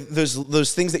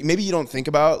those things that maybe you don't think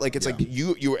about. Like, it's like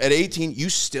you were at 18, you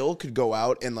still could go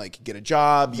out and like get a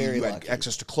job. You had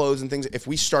access to clothes and things. If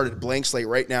we started blank slate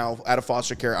right now out of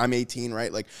foster care, I'm 18,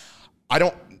 right? Like, I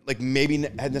don't like maybe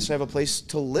necessarily have a place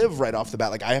to live right off the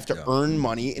bat. Like, I have to earn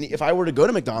money. And if I were to go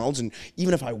to McDonald's, and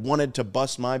even if I wanted to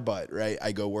bust my butt, right,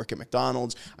 I go work at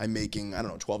McDonald's, I'm making, I don't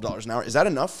know, $12 an hour. Is that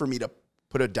enough for me to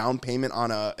put a down payment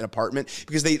on an apartment?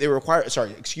 Because they require, a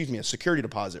security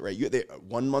deposit, right?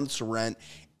 1 month's rent,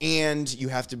 and you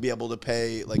have to be able to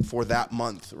pay like for that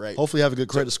month, right? Hopefully you have a good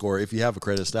credit score if you have a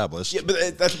credit established. Yeah,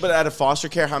 but out of foster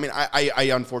care, I mean,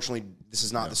 I unfortunately, this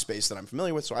is not the space that I'm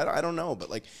familiar with, so I don't know.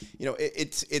 But like, you know,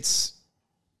 it's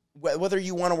whether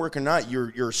you want to work or not,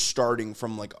 you're starting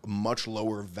from like a much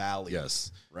lower valley.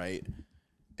 Yes. Right.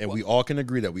 And we all can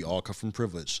agree that we all come from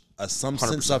privilege. Some 100%.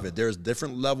 sense of it. There's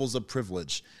different levels of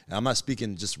privilege. And I'm not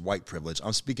speaking just white privilege.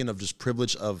 I'm speaking of just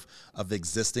privilege of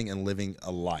existing and living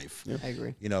a life. I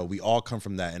agree. You know, we all come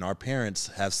from that. And our parents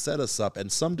have set us up in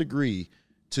some degree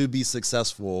to be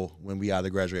successful when we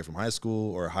either graduate from high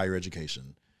school or higher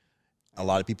education. A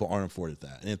lot of people aren't afforded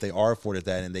that. And if they are afforded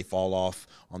that and they fall off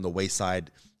on the wayside,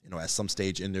 you know, at some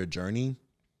stage in their journey,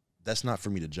 that's not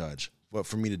for me to judge. What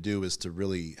for me to do is to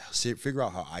really figure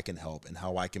out how I can help and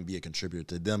how I can be a contributor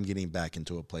to them getting back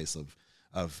into a place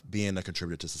of being a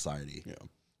contributor to society. Yeah.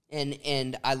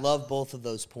 And I love both of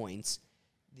those points.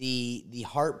 The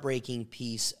heartbreaking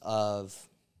piece of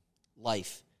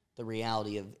life, the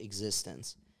reality of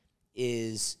existence,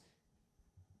 is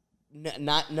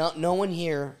no one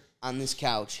here on this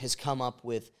couch has come up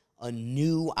with a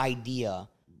new idea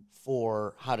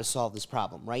for how to solve this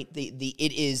problem, right?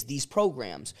 It is these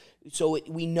programs. So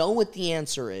we know what the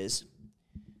answer is.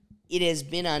 It has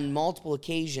been on multiple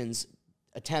occasions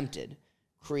attempted,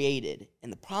 created,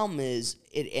 and the problem is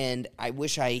and I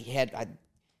wish I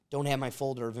don't have my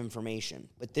folder of information,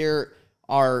 but there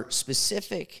are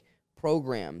specific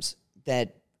programs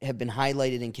that have been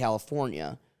highlighted in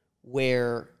California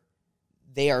where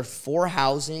they are for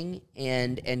housing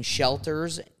and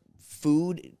shelters,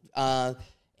 food,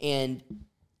 and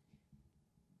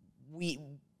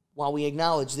while we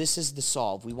acknowledge this is the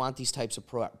solve, we want these types of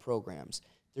programs,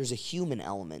 there's a human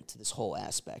element to this whole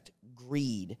aspect.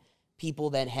 Greed,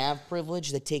 people that have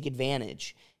privilege that take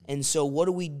advantage. And so what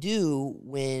do we do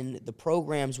when the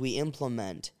programs we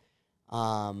implement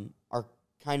are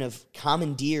kind of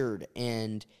commandeered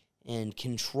and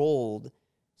controlled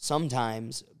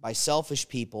sometimes by selfish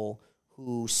people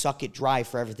who suck it dry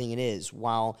for everything it is?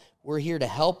 While we're here to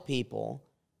help people,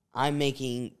 I'm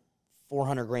making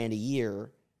 $400,000 a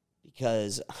year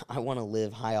because I want to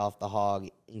live high off the hog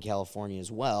in California as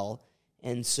well.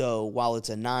 And so while it's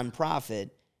a nonprofit,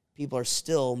 people are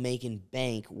still making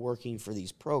bank working for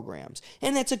these programs.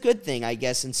 And that's a good thing, I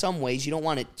guess, in some ways. You don't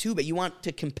want it to, but you want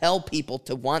to compel people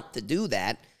to want to do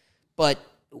that. But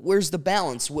where's the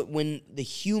balance when the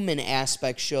human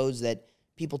aspect shows that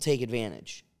people take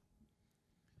advantage?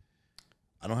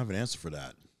 I don't have an answer for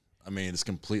that. I mean, it's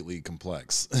completely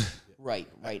complex. Right.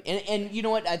 And you know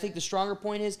what? I think the stronger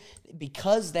point is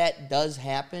because that does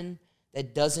happen,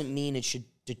 that doesn't mean it should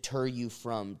deter you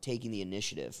from taking the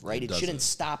initiative, right? It shouldn't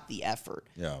stop the effort.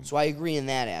 Yeah. So I agree in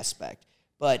that aspect.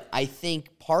 But I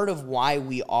think part of why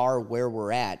we are where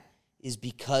we're at is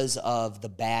because of the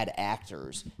bad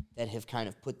actors that have kind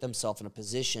of put themselves in a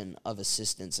position of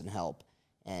assistance and help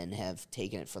and have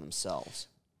taken it for themselves.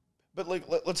 But like,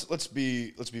 let's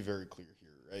be very clear here,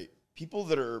 right? People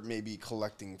that are maybe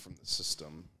collecting from the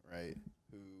system, right,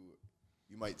 who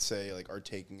you might say like are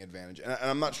taking advantage, and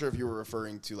I'm not sure if you were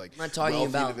referring to like I'm not talking wealthy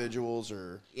about individuals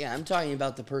or I'm talking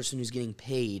about the person who's getting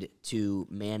paid to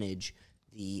manage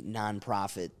the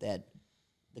nonprofit that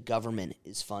the government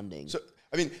is funding. So,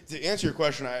 I mean, to answer your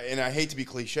question, and I hate to be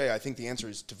cliche, I think the answer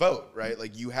is to vote, right?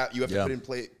 Like you have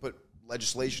to put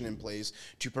legislation in place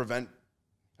to prevent,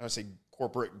 I would say,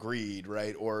 corporate greed,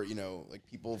 right? Or like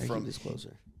people from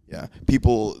disclosure. Yeah,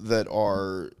 people that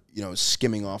are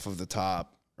skimming off of the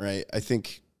top, right? I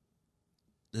think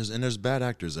there's bad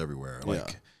actors everywhere.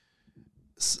 Like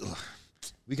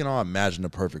we can all imagine a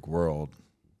perfect world,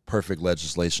 perfect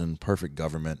legislation, perfect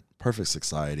government, perfect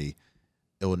society.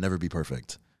 It will never be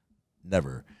perfect.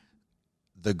 Never.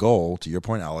 The goal, to your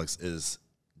point, Alex, is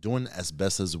doing as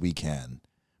best as we can.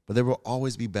 But there will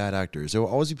always be bad actors. There will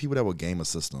always be people that will game a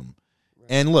system. Right.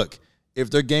 And look,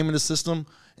 if they're gaming the system,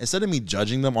 instead of me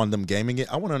judging them on them gaming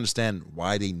it, I want to understand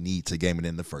why they need to game it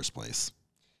in the first place.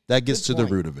 That gets to the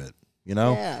root of it,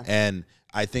 Yeah. And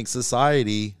I think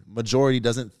society, majority,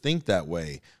 doesn't think that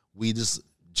way. We just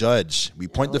judge. We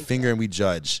point the finger and we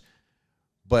judge.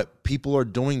 But people are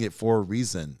doing it for a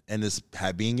reason, and it's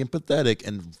being empathetic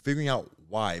and figuring out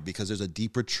why, because there's a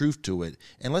deeper truth to it.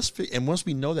 And once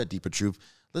we know that deeper truth,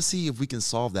 let's see if we can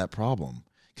solve that problem,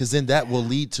 because then that will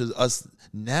lead to us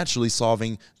naturally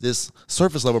solving this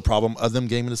surface level problem of them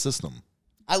gaming the system.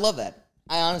 I love that.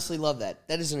 I honestly love that.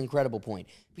 That is an incredible point,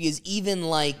 because even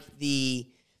like the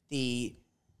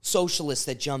socialist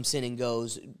that jumps in and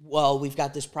goes, well, we've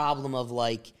got this problem of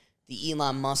like the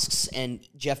Elon Musks and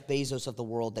Jeff Bezos of the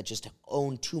world that just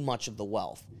own too much of the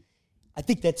wealth. I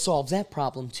think that solves that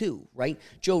problem too, right?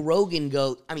 Joe Rogan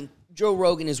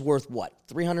is worth what?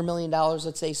 $300 million,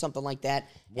 let's say, something like that.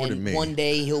 More than me. One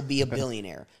day he'll be a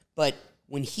billionaire. But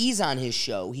when he's on his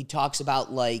show, he talks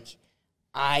about like,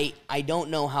 I don't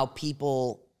know how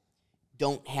people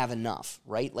don't have enough,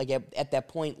 right? Like at that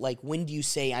point, like when do you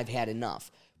say I've had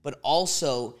enough? But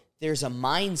also there's a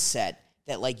mindset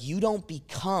that like you don't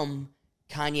become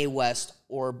Kanye West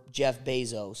or Jeff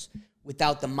Bezos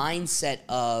without the mindset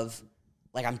of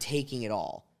like I'm taking it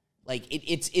all. Like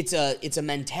it's a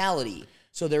mentality.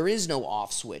 So there is no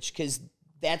off switch, because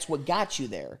that's what got you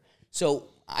there. So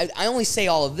I only say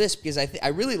all of this because I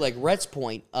really like Rhett's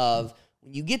point of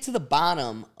when you get to the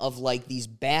bottom of like these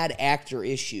bad actor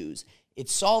issues, it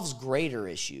solves greater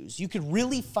issues. You could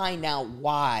really find out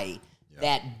why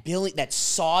that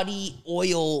Saudi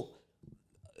oil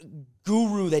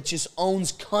guru that just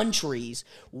owns countries,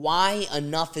 why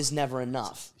enough is never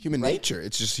enough. Human nature.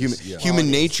 It's just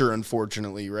human nature,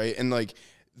 unfortunately, right? And like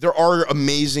there are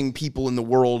amazing people in the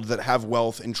world that have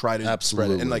wealth and try to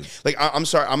spread it. And like I'm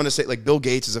sorry, I'm going to say like Bill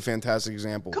Gates is a fantastic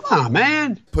example. Come on,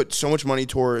 man. Put so much money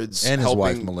towards and helping.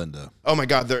 his wife Melinda. Oh my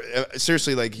God, they're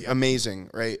seriously like amazing,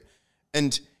 right?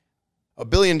 And $1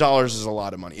 billion is a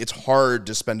lot of money. It's hard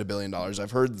to spend $1 billion.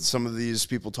 I've heard some of these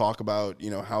people talk about,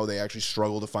 how they actually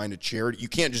struggle to find a charity. You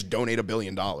can't just donate $1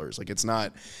 billion. Like it's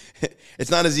not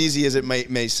as easy as it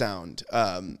may sound.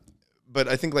 But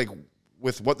I think like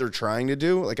with what they're trying to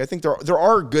do, like I think there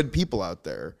are good people out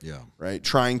there, right,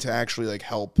 trying to actually like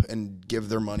help and give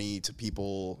their money to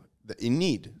people that in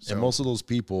need. So. And most of those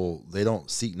people, they don't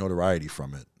seek notoriety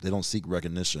from it. They don't seek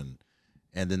recognition,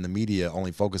 and then the media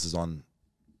only focuses on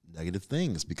negative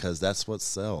things because that's what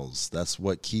sells. That's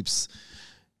what keeps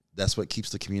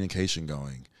the communication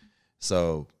going.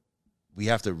 So we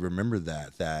have to remember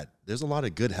that there's a lot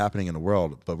of good happening in the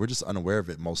world, but we're just unaware of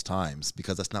it most times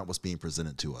because that's not what's being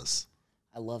presented to us.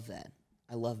 I love that.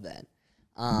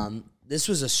 This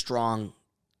was a strong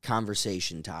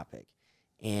conversation topic,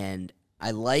 and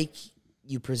I like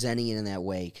you presenting it in that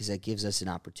way because that gives us an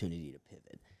opportunity to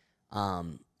pivot.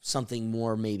 Something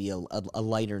more, maybe a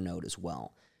lighter note as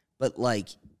well. But like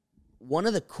one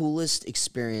of the coolest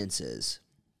experiences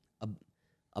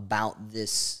about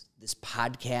this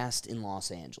podcast in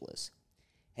Los Angeles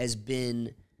has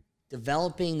been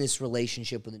developing this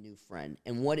relationship with a new friend,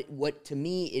 and what to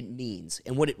me it means,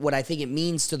 and what I think it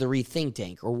means to the Rethink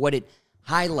Tank, or what it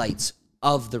highlights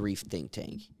of the Rethink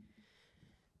Tank.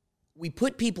 We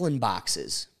put people in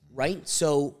boxes, right?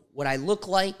 So what I look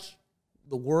like,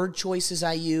 the word choices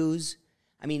I use.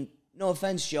 I mean, no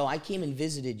offense, Joe, I came and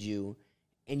visited you,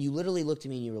 and you literally looked at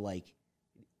me and you were like,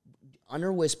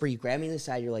 under whisper, you grabbed me to the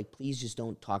side, you're like, please just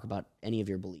don't talk about any of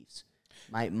your beliefs.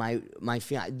 I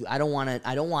don't want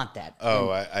that.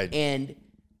 Oh, and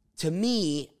to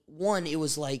me, one, it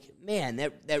was like, man,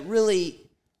 that really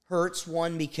hurts,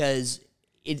 one, because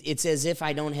it's as if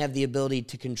I don't have the ability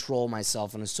to control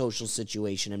myself in a social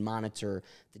situation and monitor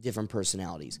the different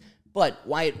personalities. But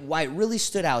why it really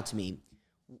stood out to me,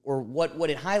 or what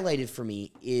it highlighted for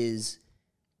me, is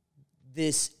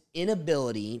this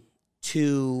inability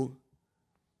to,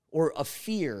 or a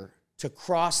fear to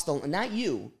cross the, not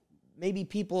you, maybe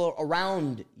people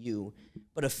around you,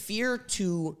 but a fear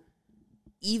to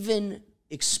even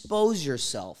expose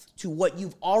yourself to what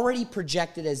you've already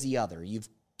projected as the other. You've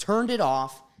turned it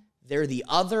off. They're the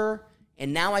other,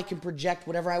 and now I can project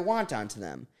whatever I want onto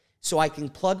them. So I can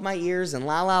plug my ears and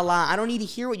la, la, la. I don't need to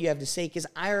hear what you have to say because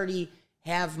I already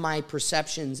have my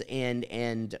perceptions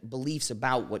and beliefs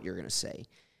about what you're going to say.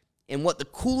 And what the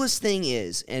coolest thing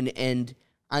is, and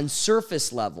on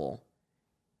surface level,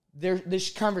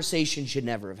 this conversation should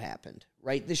never have happened,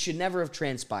 right? This should never have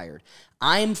transpired.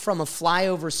 I'm from a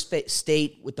flyover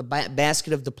state with the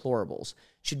basket of deplorables.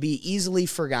 Should be easily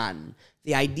forgotten.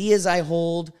 The ideas I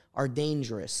hold are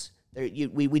dangerous.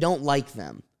 We don't like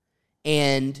them.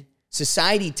 And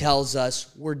society tells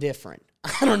us we're different.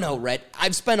 I don't know, Rhett.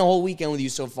 I've spent a whole weekend with you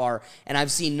so far, and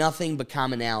I've seen nothing but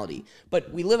commonality.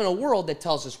 But we live in a world that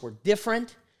tells us we're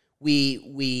different.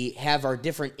 We have our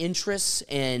different interests,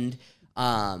 and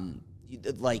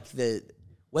like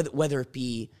whether it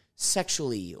be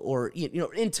sexually or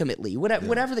intimately,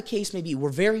 whatever the case may be, we're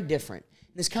very different.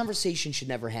 This conversation should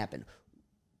never happen.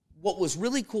 What was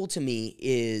really cool to me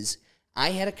is I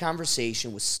had a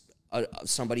conversation with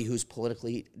somebody who's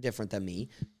politically different than me.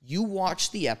 You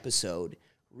watched the episode,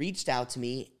 reached out to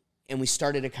me, and we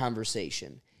started a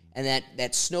conversation. And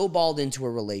that snowballed into a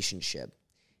relationship.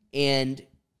 And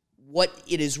what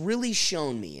it has really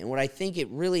shown me, and what I think it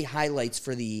really highlights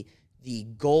for the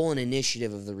goal and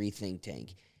initiative of the Rethink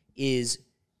Tank, is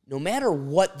no matter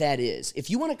what that is, if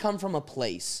you want to come from a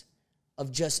place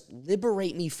of just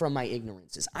liberate me from my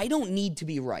ignorances, I don't need to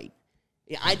be right.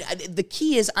 The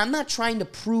key is I'm not trying to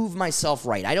prove myself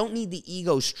right. I don't need the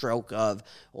ego stroke of,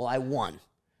 well, I won.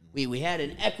 We had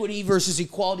an equity versus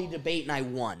equality debate and I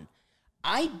won.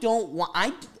 I don't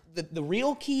want, the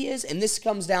real key is, and this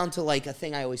comes down to like a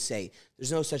thing I always say,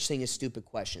 there's no such thing as stupid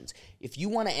questions. If you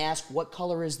want to ask what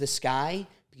color is the sky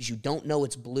because you don't know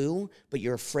it's blue, but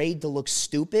you're afraid to look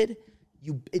stupid,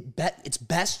 it's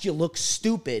best you look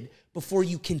stupid before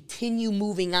you continue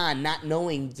moving on not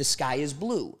knowing the sky is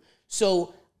blue.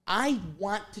 So I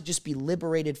want to just be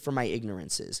liberated from my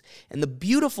ignorances. And the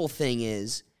beautiful thing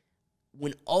is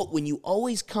when you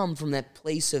always come from that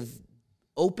place of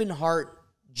open heart,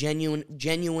 genuine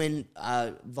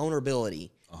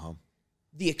vulnerability,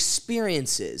 the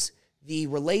experiences, the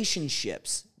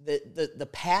relationships, the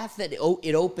path that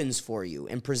it opens for you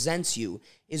and presents you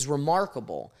is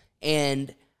remarkable.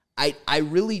 And I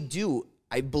really do.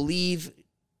 I believe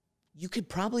you could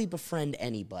probably befriend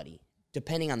anybody,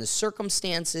 depending on the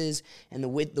circumstances and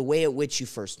the way at which you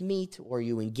first meet or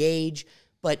you engage.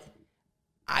 But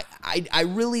I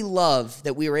really love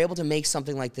that we were able to make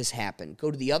something like this happen. Go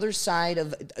to the other side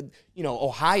of,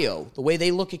 Ohio, the way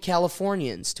they look at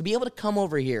Californians. To be able to come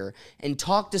over here and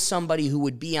talk to somebody who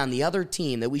would be on the other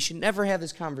team, that we should never have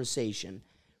this conversation,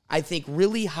 I think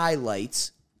really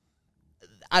highlights,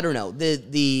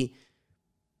 the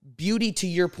beauty to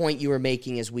your point you were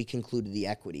making as we concluded the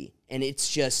equity. And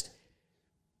it's just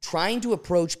trying to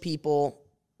approach people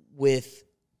with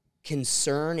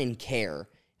concern and care,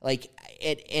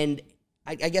 and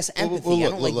I guess empathy. I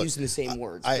don't like using the same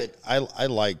words. I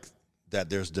like that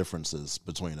there's differences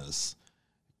between us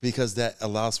because that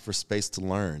allows for space to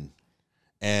learn.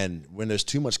 And when there's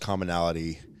too much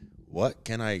commonality, what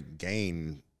can I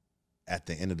gain at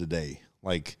the end of the day?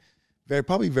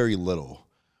 Probably very little.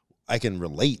 I can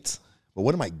relate, but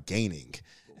what am I gaining?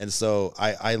 And so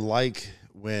I like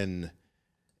when,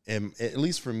 and at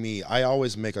least for me, I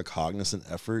always make a cognizant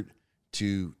effort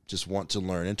to just want to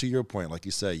learn. And to your point, like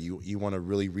you said, you want to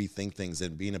really rethink things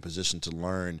and be in a position to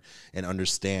learn and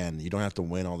understand. You don't have to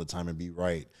win all the time and be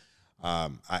right.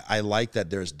 I like that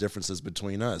there's differences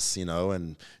between us,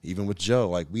 and even with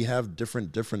Joe, we have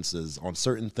differences on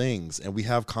certain things and we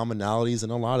have commonalities in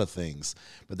a lot of things,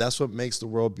 but that's what makes the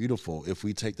world beautiful. If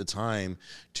we take the time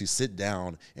to sit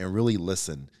down and really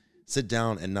listen, sit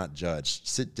down and not judge,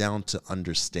 sit down to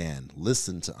understand,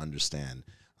 listen to understand.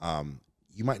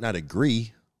 You might not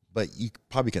agree, but you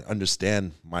probably can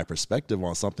understand my perspective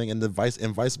on something, and vice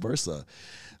versa.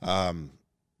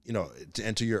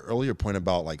 And to your earlier point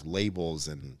about labels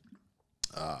and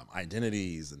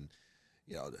identities, and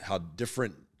how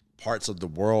different parts of the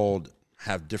world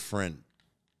have different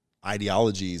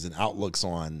ideologies and outlooks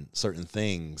on certain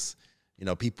things.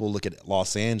 People look at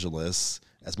Los Angeles.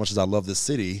 As much as I love this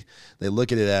city, they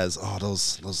look at it as,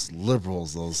 those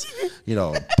liberals, those,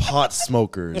 pot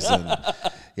smokers, and,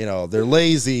 they're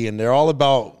lazy and they're all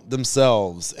about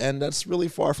themselves. And that's really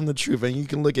far from the truth. And you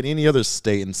can look at any other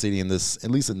state and city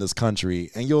at least in this country,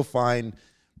 and you'll find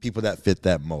people that fit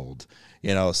that mold.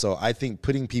 So I think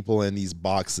putting people in these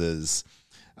boxes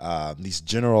these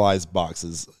generalized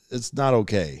boxes. It's not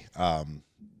okay.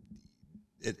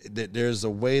 There's a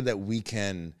way that we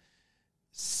can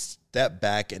step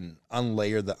back and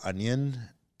unlayer the onion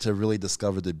to really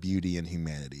discover the beauty in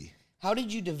humanity. How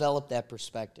did you develop that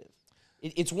perspective?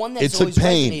 It's one that's It always took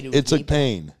pain. resonated with It took me.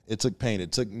 pain. It took pain.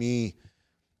 It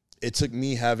took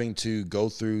me having to go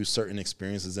through certain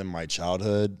experiences in my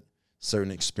childhood,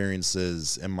 certain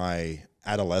experiences in my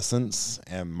adolescence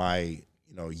and my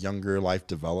younger life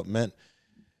development,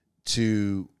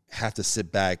 to have to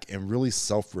sit back and really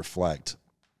self-reflect.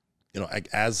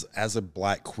 As a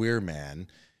Black queer man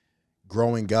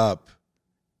growing up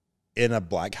in a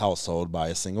Black household by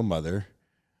a single mother,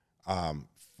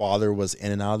 father was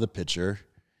in and out of the picture,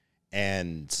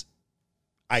 and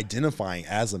identifying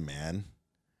as a man,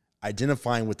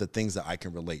 identifying with the things that I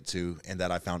can relate to and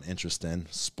that I found interest in,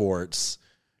 sports,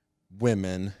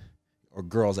 women, or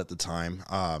girls at the time,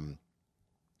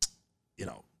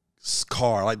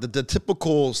 car, like the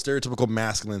typical, stereotypical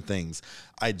masculine things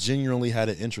I genuinely had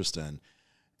an interest in.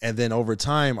 And then over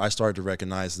time, I started to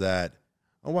recognize that,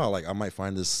 oh, wow, like I might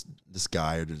find this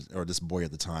guy or this boy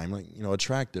at the time,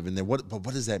 attractive. And then what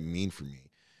does that mean for me?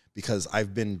 Because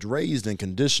I've been raised and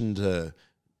conditioned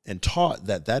and taught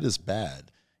that is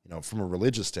bad. From a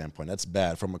religious standpoint, that's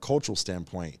bad. From a cultural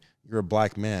standpoint, you're a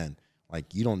Black man.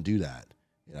 Like, you don't do that.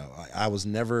 I was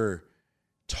never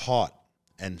taught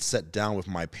and sat down with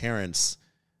my parents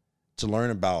to learn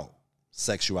about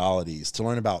sexualities, to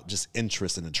learn about just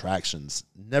interests and attractions.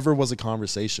 Never was a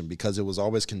conversation, because it was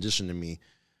always conditioned to me.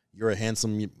 You're a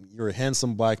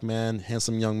handsome Black man,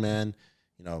 handsome young man,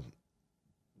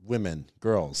 women,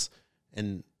 girls.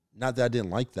 And not that I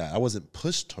didn't like that. I wasn't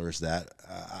pushed towards that.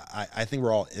 I think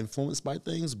we're all influenced by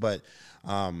things, but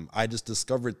I just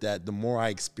discovered that the more I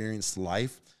experienced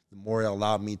life, the more it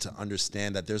allowed me to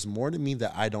understand that there's more to me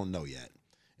that I don't know yet.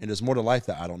 And there's more to life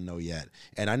that I don't know yet.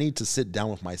 And I need to sit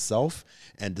down with myself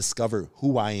and discover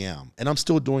who I am. And I'm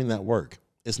still doing that work.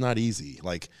 It's not easy.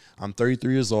 Like, I'm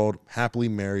 33 years old, happily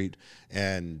married,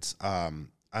 and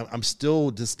I'm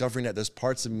still discovering that there's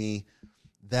parts of me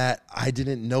that I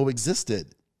didn't know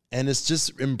existed. And it's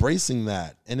just embracing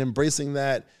that. And embracing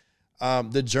that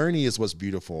the journey is what's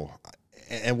beautiful.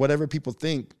 And whatever people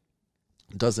think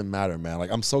doesn't matter, man. Like,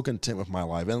 I'm so content with my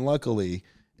life. And luckily,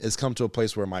 it's come to a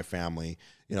place where my family,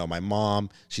 my mom,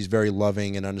 she's very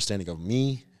loving and understanding of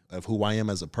me, of who I am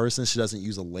as a person. She doesn't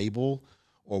use a label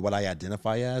or what I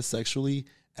identify as sexually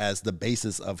as the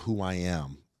basis of who I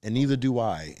am. And neither do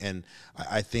I. And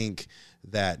I think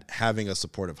that having a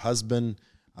supportive husband,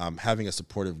 having a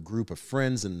supportive group of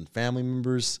friends and family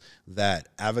members that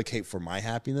advocate for my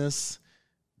happiness,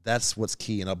 that's what's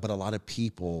key. But a lot of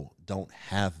people don't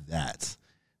have that.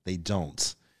 They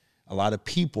don't. A lot of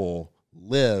people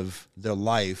live their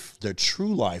life, their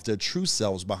true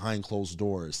selves behind closed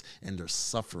doors, and they're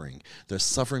suffering. They're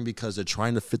suffering because they're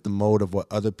trying to fit the mold of what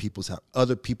other people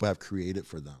have created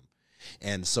for them.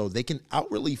 And so they can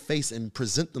outwardly face and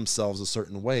present themselves a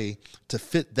certain way to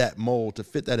fit that mold, to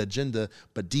fit that agenda,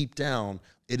 but deep down,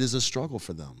 it is a struggle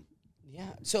for them. Yeah.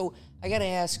 So I got to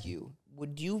ask you,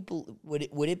 would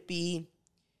it be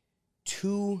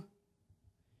too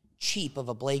cheap of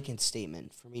a blanket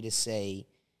statement for me to say,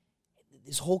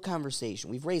 this whole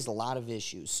conversation, we've raised a lot of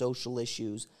issues, social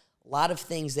issues, a lot of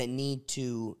things that need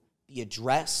to be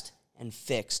addressed and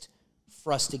fixed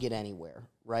for us to get anywhere,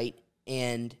 right?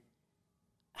 And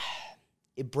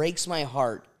it breaks my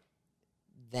heart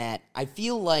that I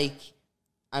feel like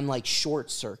I'm like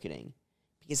short-circuiting,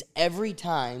 because every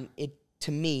time it,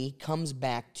 to me, comes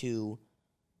back to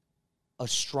a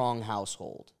strong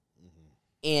household.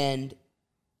 Mm-hmm. And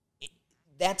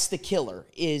that's the killer,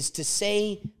 is to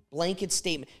say blanket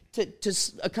statement, to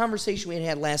a conversation we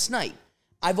had last night.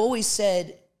 I've always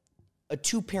said a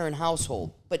two-parent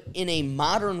household, but in a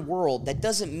modern world, that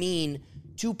doesn't mean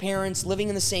two parents living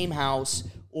in the same house,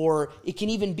 or it can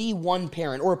even be one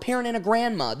parent, or a parent and a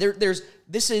grandma.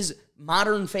 This is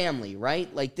modern family,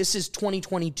 right? Like, this is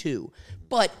 2022.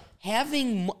 But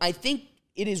I think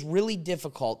it is really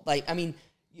difficult. Like, I mean,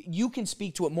 you can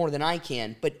speak to it more than I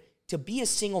can, but to be a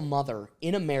single mother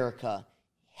in America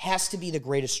has to be the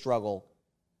greatest struggle.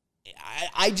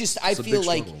 I feel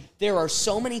like there are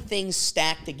so many things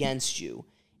stacked against you,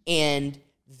 and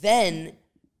then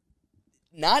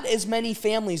not as many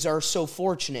families are so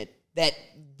fortunate that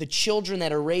the children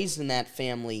that are raised in that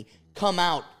family come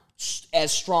out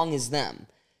as strong as them.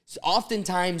 So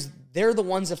oftentimes, they're the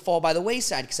ones that fall by the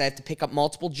wayside because I have to pick up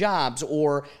multiple jobs,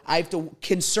 or I have to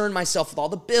concern myself with all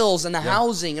the bills and the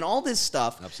housing and all this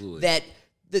stuff. Absolutely. That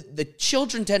the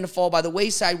children tend to fall by the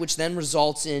wayside, which then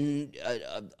results in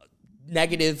a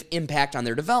negative impact on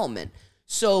their development.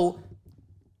 So,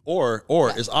 or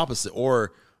it's opposite,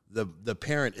 or the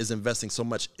parent is investing so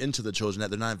much into the children that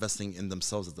they're not investing in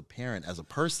themselves as a parent, as a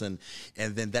person,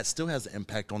 and then that still has an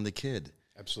impact on the kid.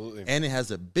 Absolutely. And it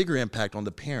has a bigger impact on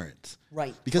the parent.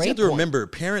 Right. Because Great you have to point. remember,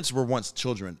 parents were once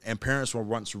children, and parents were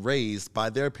once raised by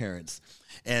their parents.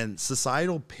 And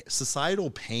societal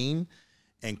pain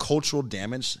and cultural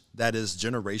damage that is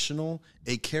generational,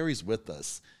 it carries with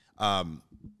us.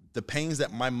 The pains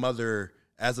that my mother,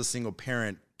 as a single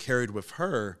parent, carried with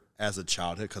her as a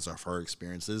childhood because of her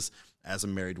experiences as a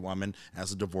married woman,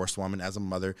 as a divorced woman, as a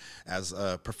mother, as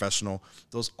a professional,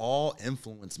 those all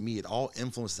influence me. It all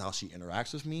influences how she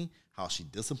interacts with me, how she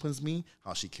disciplines me,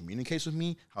 how she communicates with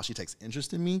me, how she takes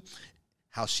interest in me,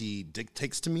 how she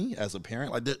dictates to me as a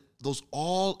parent. Like those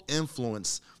all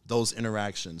influence those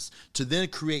interactions to then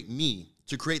create me,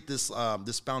 to create this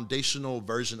this foundational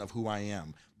version of who I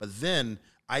am. But then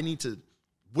I need to,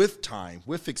 with time,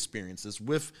 with experiences,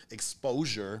 with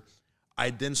exposure,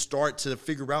 I then start to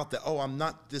figure out that, I'm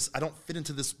not this, I don't fit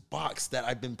into this box that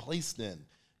I've been placed in.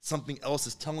 Something else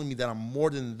is telling me that I'm more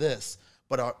than this.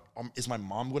 But is my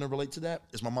mom going to relate to that?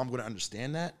 Is my mom going to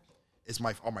understand that?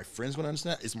 Are my friends going to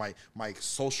understand that? Is my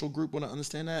social group going to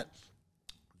understand that?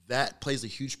 That plays a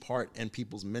huge part in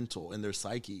people's mental, in their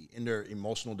psyche, in their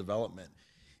emotional development.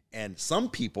 And some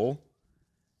people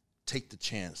take the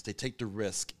chance, they take the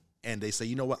risk, and they say,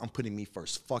 you know what, I'm putting me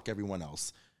first. Fuck everyone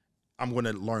else. I'm going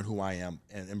to learn who I am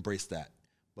and embrace that.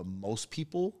 But most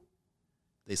people,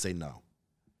 they say no.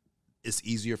 It's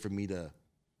easier for me to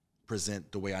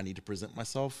present the way I need to present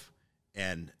myself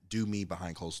and do me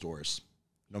behind closed doors,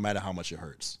 no matter how much it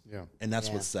hurts. Yeah. And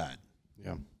that's what's sad.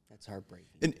 Yeah. That's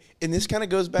heartbreaking. And this kind of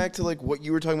goes back to like what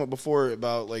you were talking about before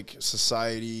about like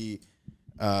society,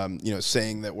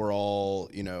 saying that we're all,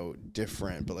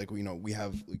 different, but like, we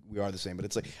are the same, but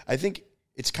it's like, I think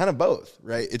it's kind of both,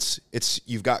 right? It's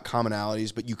you've got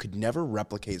commonalities, but you could never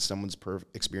replicate someone's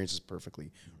experiences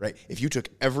perfectly, right? If you took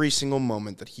every single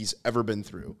moment that he's ever been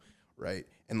through, right,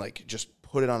 and like just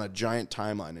put it on a giant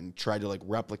timeline and tried to like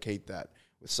replicate that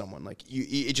with someone, like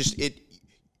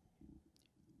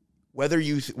whether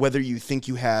you think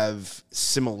you have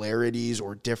similarities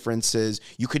or differences,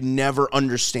 you could never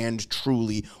understand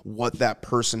truly what that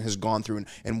person has gone through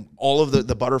and all of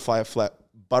the butterfly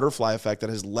effect that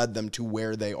has led them to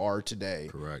where they are today.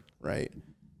 Correct. Right.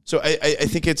 So I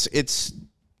think it's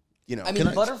I mean,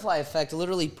 the butterfly effect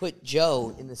literally put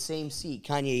Joe in the same seat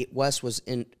Kanye West was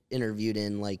interviewed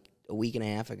in like a week and a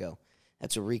half ago.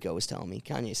 That's what Rico was telling me.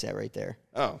 Kanye sat right there.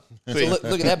 Oh. So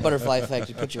look at that butterfly effect.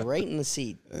 It put you right in the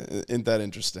seat. Isn't that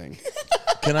interesting?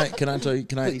 Can I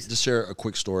just share a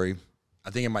quick story? I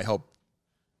think it might help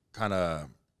kind of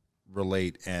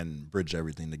relate and bridge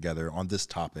everything together on this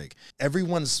topic.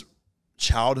 Everyone's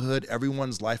childhood,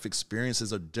 everyone's life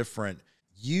experiences are different.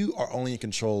 You are only in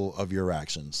control of your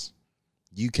actions.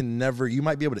 You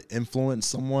might be able to influence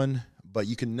someone, but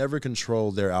you can never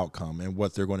control their outcome and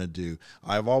what they're going to do.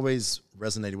 I've always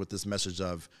resonated with this message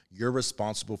of you're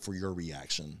responsible for your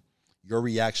reaction. Your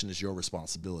reaction is your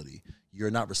responsibility. You're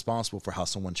not responsible for how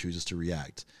someone chooses to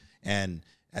react. And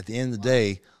at the end of the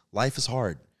day, life is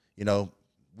hard.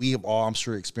 We have all, I'm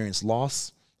sure, experienced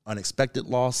loss, unexpected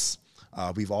loss.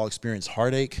 We've all experienced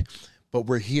heartache, but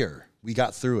we're here. We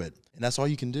got through it. And that's all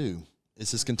you can do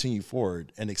is just continue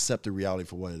forward and accept the reality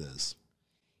for what it is.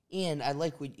 And I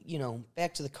like,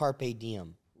 back to the Carpe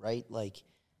Diem, right? Like,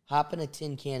 hop in a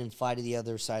tin can and fly to the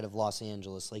other side of Los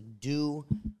Angeles. Like, do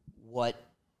what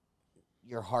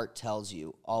your heart tells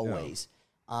you always.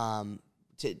 Yeah.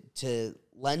 To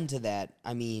lend to that,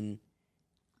 I mean,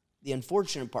 the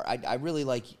unfortunate part, I really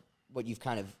like what you've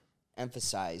kind of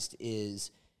emphasized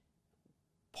is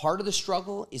part of the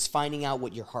struggle is finding out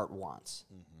what your heart wants.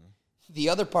 Mm-hmm. The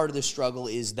other part of the struggle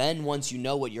is then once you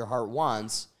know what your heart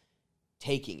wants,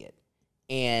 taking it.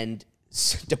 And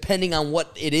depending on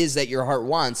what it is that your heart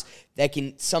wants, that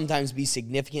can sometimes be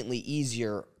significantly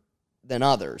easier than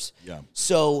others. Yeah.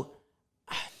 So,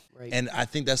 right. And I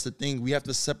think that's the thing. We have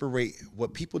to separate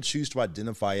what people choose to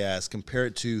identify as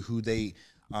compared to who they,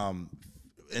 and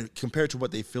compared to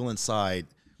what they feel inside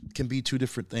can be two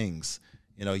different things.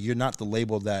 You're not the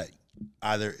label that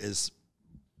either is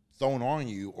thrown on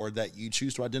you or that you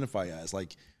choose to identify as.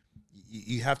 Like,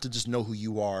 you have to just know who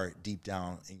you are deep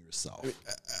down in yourself.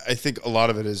 I think a lot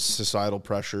of it is societal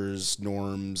pressures,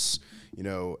 norms.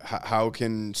 How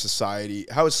is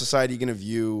society going to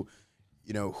view,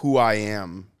 who I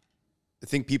am? I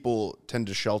think people tend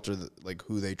to shelter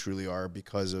who they truly are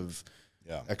because of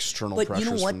external pressures. But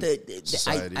you know what?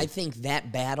 I think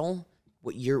that battle,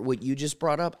 what you just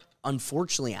brought up,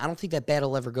 unfortunately, I don't think that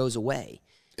battle ever goes away.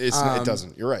 It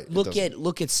doesn't. You're right.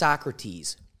 Look at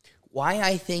Socrates. Why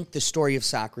I think the story of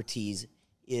Socrates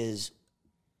is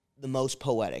the most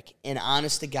poetic and,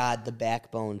 honest to God, the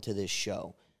backbone to this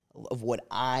show of what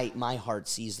my heart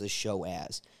sees this show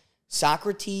as.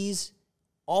 Socrates,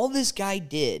 all this guy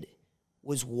did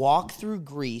was walk through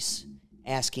Greece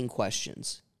asking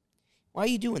questions. Why are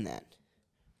you doing that?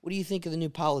 What do you think of the new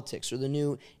politics or the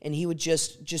new? And he would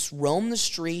just roam the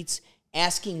streets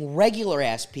asking regular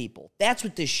ass people. That's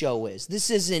what this show is.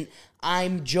 This isn't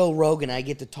I'm Joe Rogan, I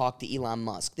get to talk to Elon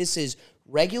Musk. This is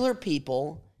regular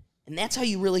people, and that's how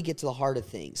you really get to the heart of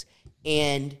things.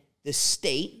 And the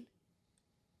state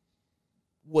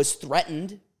was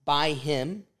threatened by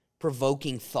him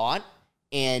provoking thought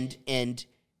and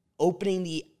opening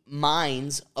the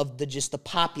minds of the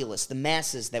populace, the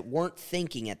masses that weren't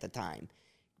thinking at the time.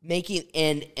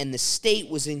 And the state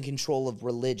was in control of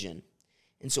religion.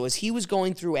 And so as he was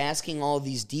going through asking all of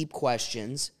these deep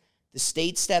questions, the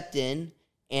state stepped in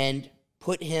and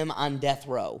put him on death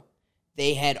row.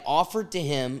 They had offered to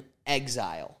him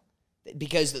exile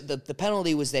because the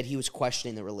penalty was that he was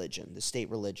questioning the religion, the state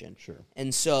religion. Sure.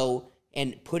 And so,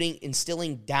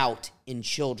 instilling doubt in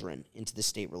children into the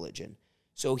state religion.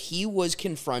 So he was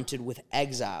confronted with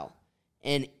exile.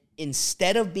 And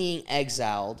instead of being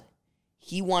exiled,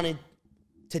 he wanted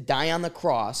to die on the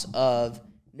cross of,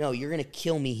 no, you're going to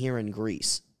kill me here in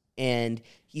Greece. And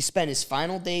he spent his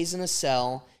final days in a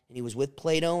cell, and he was with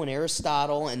Plato and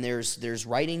Aristotle, and there's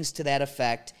writings to that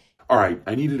effect. All right,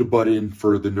 I needed to butt in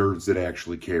for the nerds that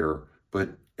actually care, but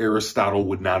Aristotle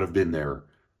would not have been there.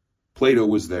 Plato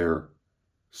was there.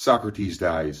 Socrates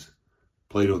dies.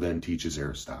 Plato then teaches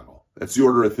Aristotle. That's the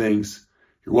order of things.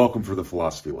 You're welcome for the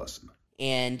philosophy lesson.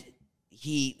 And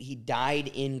he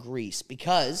died in Greece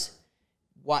because,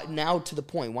 now to the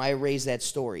point, why I raised that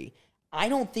story, I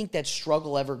don't think that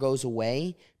struggle ever goes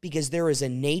away because there is a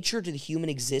nature to the human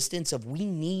existence of we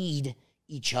need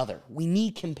each other. We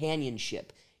need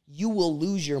companionship. You will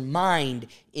lose your mind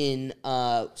in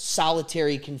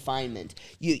solitary confinement.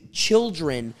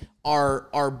 Children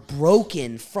are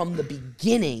broken from the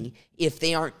beginning if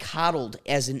they aren't coddled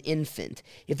as an infant,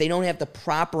 if they don't have the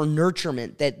proper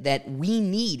nurturement that we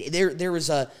need. There is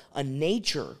a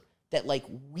nature that, like,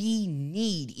 we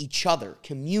need each other,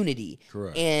 community.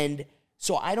 Correct. And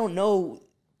so I don't know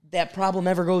that problem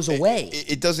ever goes away.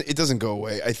 It doesn't go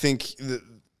away. I think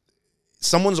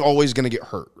someone's always going to get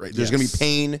hurt, right? There's going to be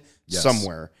pain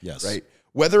somewhere, right?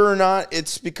 Whether or not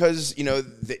it's because,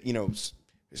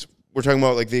 we're talking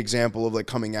about like the example of like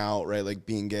coming out, right? Like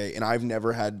being gay. And I've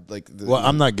never had like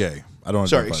I'm not gay. I don't.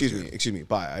 Sorry, excuse me.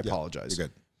 Bye. I apologize. You're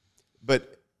good.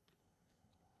 But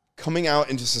coming out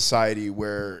into society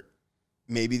where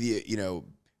maybe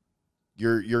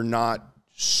you're not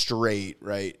straight,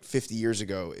 right? 50 years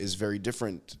ago is very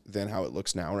different than how it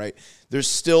looks now, right? There's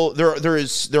still there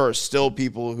are still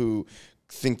people who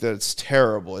think that it's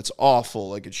terrible, it's awful,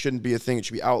 like it shouldn't be a thing, it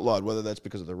should be outlawed, whether that's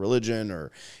because of their religion or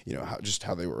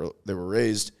how they were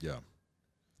raised. Yeah.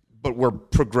 But we're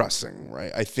progressing,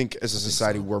 right? I think as a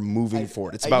society we're moving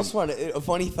forward. It's about a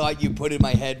funny thought you put in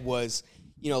my head was,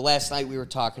 last night we were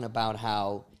talking about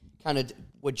how kind of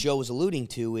what Joe was alluding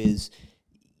to is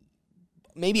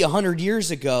maybe 100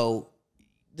 years ago,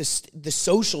 the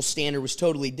social standard was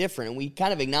totally different. And we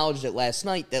kind of acknowledged it last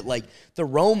night that, like, the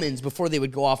Romans, before they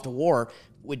would go off to war,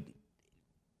 would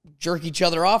jerk each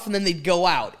other off and then they'd go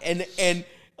out. And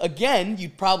again,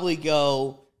 you'd probably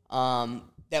go,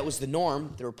 that was the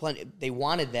norm. There were plenty, they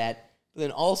wanted that. But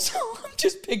then also, I'm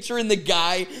just picturing the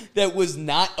guy that was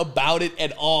not about it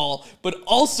at all, but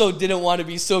also didn't want to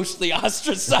be socially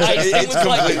ostracized. It was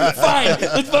like, fine,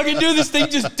 let's fucking do this thing.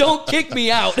 Just don't kick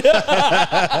me out. That's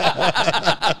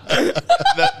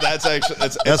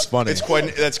funny.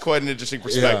 That's quite an interesting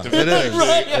perspective. Yeah, it is.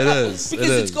 Right? It is.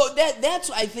 Because that's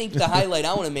I think the highlight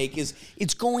I want to make is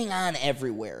it's going on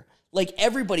everywhere. Like,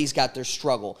 everybody's got their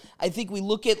struggle. I think we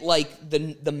look at, like,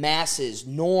 the masses,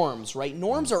 norms, right?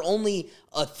 Norms are only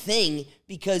a thing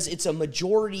because it's a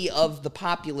majority of the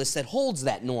populace that holds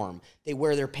that norm. They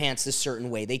wear their pants this certain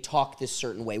way. They talk this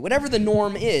certain way. Whatever the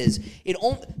norm is,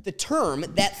 the term,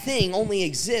 that thing, only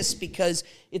exists because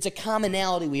it's a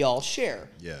commonality we all share.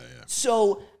 Yeah.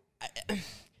 So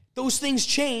those things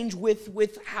change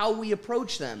with how we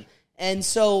approach them. And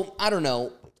so, I don't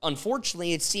know.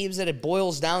 Unfortunately, it seems that it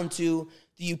boils down to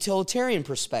the utilitarian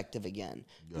perspective again.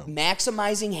 Yeah.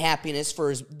 Maximizing happiness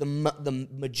for the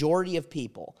majority of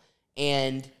people.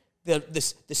 And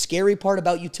the scary part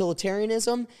about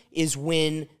utilitarianism is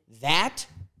when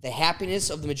the happiness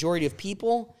of the majority of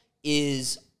people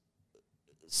is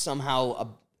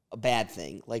somehow a bad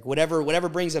thing. Like, whatever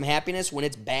brings them happiness, when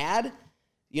it's bad,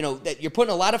 that you're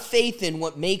putting a lot of faith in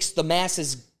what makes the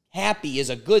masses happy is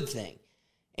a good thing.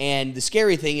 And the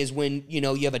scary thing is when,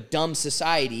 you have a dumb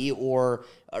society or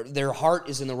their heart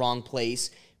is in the wrong place.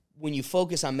 When you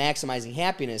focus on maximizing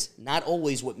happiness, not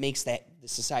always what makes the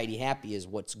society happy is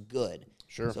what's good.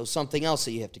 Sure. So something else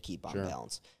that you have to keep on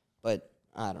balance. But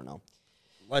I don't know.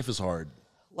 Life is hard.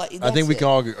 That's I think we it. can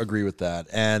all agree with that.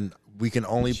 And we can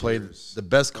only play the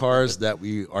best cards that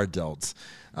we are dealt.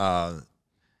 I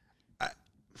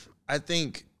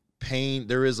think pain,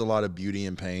 there is a lot of beauty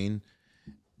in pain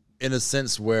in a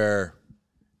sense where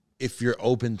if you're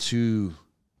open to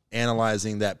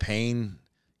analyzing that pain,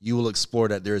 you will explore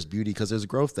that there's beauty because there's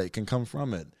growth that can come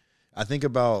from it. I think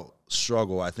about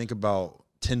struggle. I think about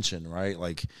tension, right?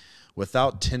 Like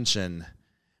without tension,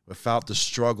 without the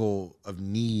struggle of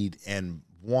need and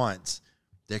want,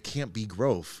 there can't be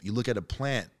growth. You look at a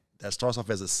plant that starts off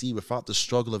as a seed without the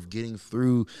struggle of getting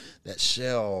through that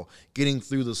shell, getting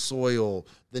through the soil,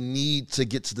 the need to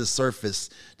get to the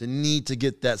surface, the need to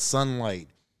get that sunlight.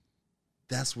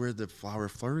 That's where the flower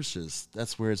flourishes.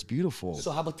 That's where it's beautiful.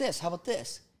 So how about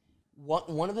this?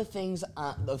 One of the things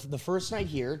the first night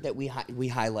here that we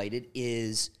highlighted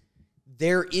is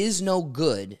there is no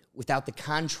good without the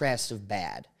contrast of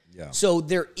bad. Yeah. So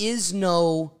there is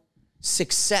no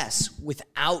success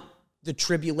without the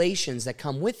tribulations that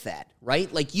come with that,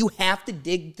 right? Like you have to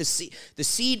dig the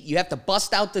seed, you have to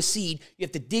bust out the seed, you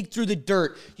have to dig through the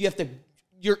dirt, you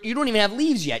don't even have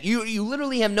leaves yet. You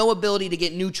literally have no ability to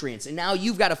get nutrients, and now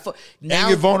you've got to and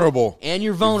you're vulnerable.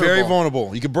 You're very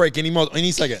vulnerable. You could break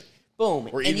any second. Boom.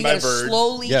 Or and eaten you by got to a bird.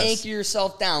 slowly Yes. anchor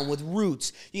yourself down with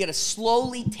roots. You got to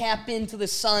slowly tap into the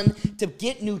sun to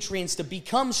get nutrients to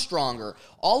become stronger.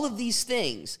 All of these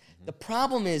things. The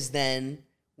problem is then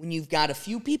when you've got a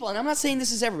few people, and I'm not saying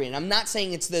this is everybody, and I'm not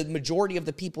saying it's the majority of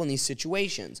the people in these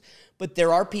situations, but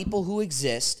there are people who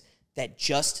exist that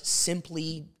just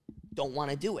simply don't want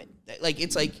to do it.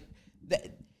 It's like,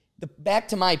 back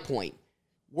to my point,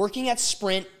 working at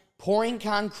Sprint, pouring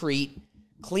concrete,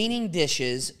 cleaning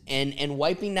dishes, and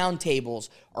wiping down tables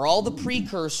are all the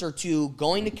precursor to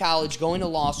going to college, going to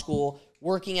law school,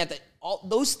 working at all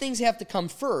those things have to come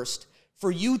first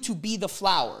for you to be the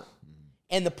flower.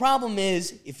 And the problem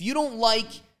is, if you don't like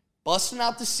busting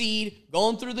out the seed,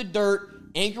 going through the dirt,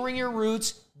 anchoring your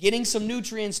roots, getting some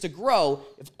nutrients to grow,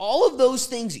 if all of those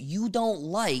things you don't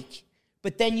like,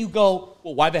 but then you go,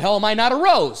 well, why the hell am I not a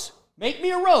rose? Make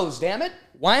me a rose, damn it.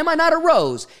 Why am I not a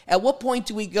rose? At what point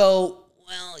do we go,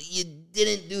 well, you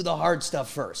didn't do the hard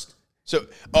stuff first? So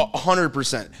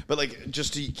 100%. But like,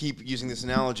 just to keep using this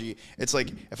analogy, it's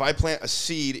like if I plant a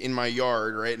seed in my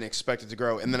yard, right, and expect it to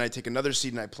grow, and then I take another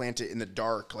seed and I plant it in the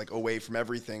dark, like away from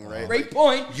everything, right? Great like,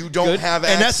 point. You don't have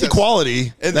access. And that's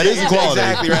equality. That is equality.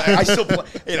 Exactly right.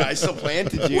 I still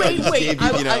planted you. Wait.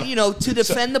 Gave you, To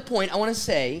defend the point, I want to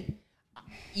say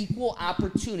equal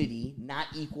opportunity, not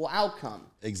equal outcome.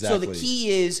 Exactly. So the key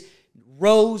is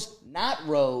rose, not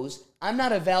rose. I'm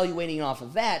not evaluating off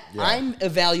of that. Yeah. I'm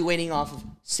evaluating off of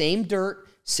same dirt,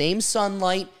 same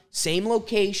sunlight, same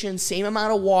location, same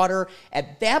amount of water.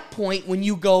 At that point, when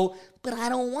you go, but I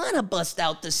don't want to bust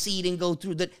out the seed and go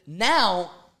through now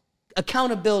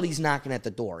accountability's knocking at the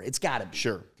door. It's got to be.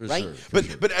 Sure. Right?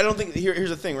 But I don't think here's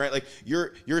the thing, right? Like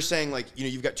you're saying like,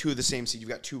 you've got two of the same seed, you've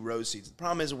got two rose seeds. The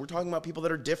problem is we're talking about people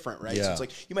that are different, right? Yeah. So it's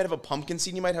like you might have a pumpkin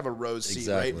seed, you might have a rose seed,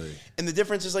 Exactly. right? And the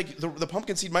difference is like the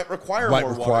pumpkin seed might require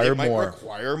more water, it might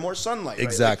require more sunlight.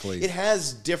 Exactly. Right? Like, it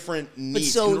has different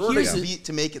needs. so in order here's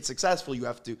to make it successful, you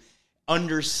have to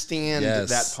understand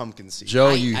that pumpkin seed. Joe,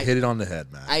 you hit it on the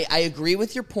head, man. I agree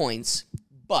with your points,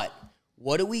 but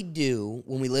what do we do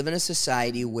when we live in a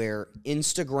society where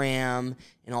Instagram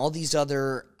and all these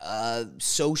other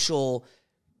social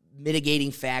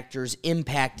mitigating factors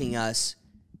impacting us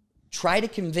try to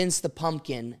convince the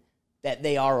pumpkin that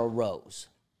they are a rose,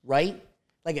 right?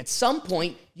 Like at some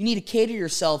point, you need to cater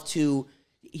yourself to,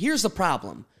 here's the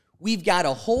problem. We've got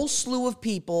a whole slew of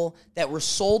people that were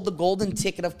sold the golden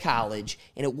ticket of college,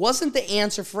 and it wasn't the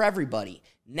answer for everybody.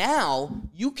 Now,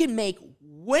 you can make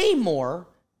way more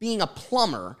being a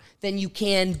plumber than you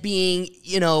can being,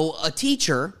 a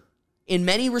teacher in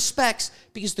many respects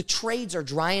because the trades are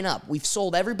drying up. We've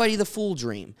sold everybody the fool's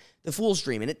dream,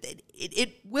 and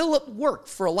it will work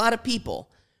for a lot of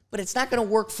people, but it's not going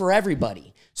to work for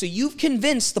everybody. So you've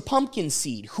convinced the pumpkin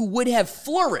seed who would have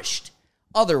flourished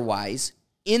otherwise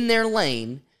in their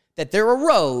lane that they're a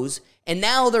rose, and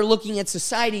now they're looking at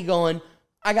society going,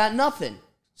 I got nothing,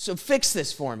 so fix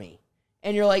this for me.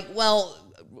 And you're like, well,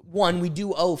 one, we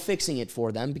do owe fixing it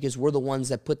for them because we're the ones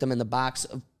that put them in the box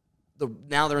of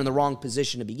now they're in the wrong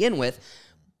position to begin with.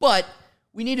 But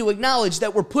we need to acknowledge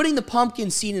that we're putting the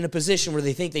pumpkin seed in a position where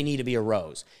they think they need to be a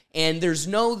rose. And there's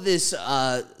this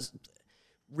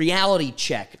reality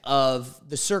check of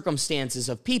the circumstances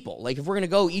of people. Like if we're going to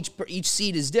go, each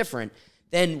seed is different,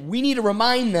 then we need to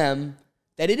remind them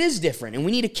that it is different, and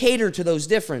we need to cater to those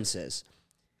differences.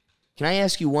 Can I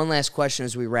ask you one last question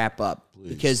as we wrap up? Please.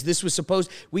 Because this was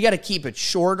we got to keep it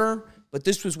shorter, but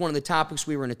this was one of the topics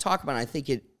we were going to talk about. And I think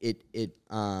it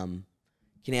can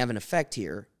have an effect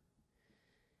here.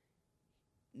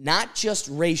 Not just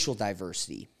racial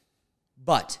diversity,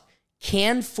 but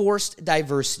can forced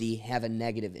diversity have a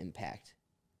negative impact?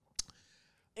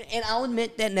 And I'll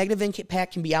admit that negative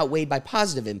impact can be outweighed by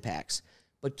positive impacts,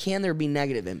 but can there be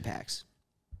negative impacts?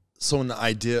 So in the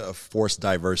idea of forced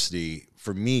diversity,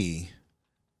 for me,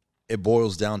 it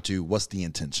boils down to what's the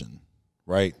intention,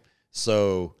 right?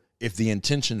 So if the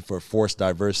intention for forced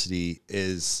diversity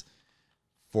is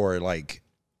for like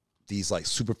these like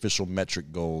superficial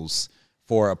metric goals,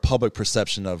 for a public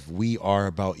perception of we are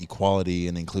about equality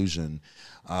and inclusion,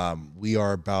 we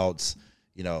are about,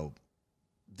 you know,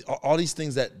 all these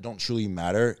things that don't truly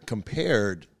matter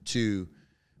compared to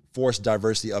forced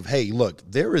diversity of, hey, look,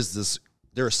 there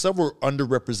are several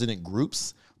underrepresented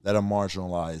groups that are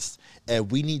marginalized,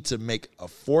 and we need to make a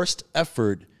forced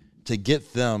effort to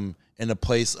get them in a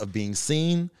place of being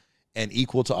seen and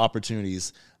equal to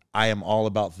opportunities. I am all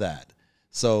about that.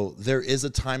 So there is a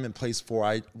time and place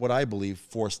for what I believe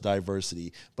forced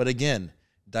diversity. But again,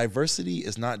 diversity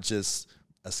is not just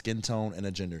a skin tone and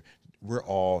a gender. We're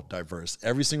all diverse.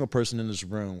 Every single person in this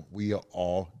room, we are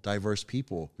all diverse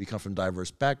people. We come from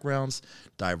diverse backgrounds,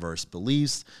 diverse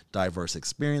beliefs, diverse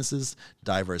experiences,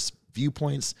 diverse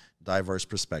viewpoints, diverse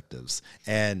perspectives.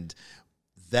 And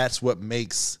that's what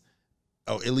makes,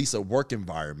 at least a work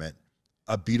environment,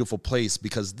 a beautiful place,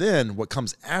 because then what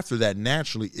comes after that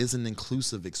naturally is an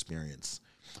inclusive experience.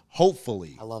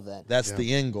 Hopefully. I love that. That's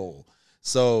the end goal.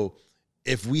 So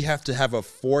if we have to have a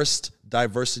forced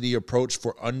diversity approach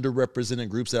for underrepresented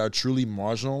groups that are truly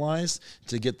marginalized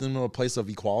to get them to a place of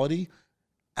equality,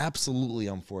 absolutely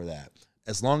I'm for that.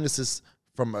 As long as it's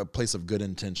from a place of good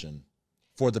intention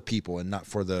for the people and not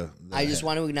for the I just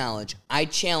want to acknowledge, I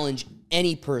challenge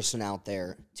any person out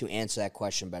there to answer that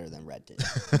question better than Red did.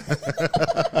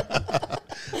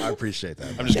 I appreciate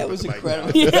that. That was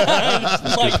incredible.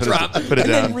 Yeah, mic drop. Put it and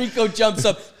down. Then Rico jumps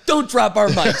up. Don't drop our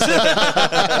mics.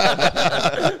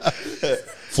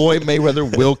 Floyd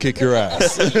Mayweather will kick your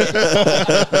ass.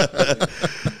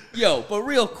 Yo, but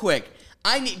real quick,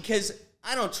 because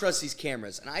I don't trust these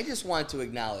cameras, and I just want to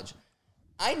acknowledge,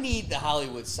 I need the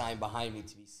Hollywood sign behind me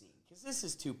to be seen, because this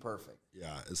is too perfect.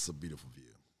 Yeah, it's a beautiful view.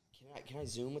 Can I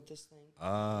zoom with this thing? These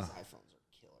iPhones are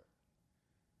killer.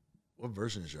 What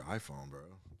version is your iPhone, bro?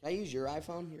 Can I use your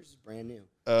iPhone? Yours is brand new.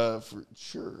 For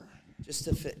sure. Just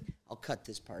to fit. I'll cut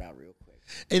this part out real quick.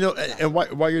 You know, and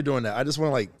while you're doing that, I just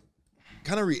want to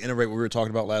kind of reiterate what we were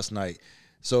talking about last night.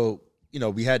 So, you know,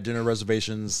 we had dinner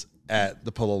reservations at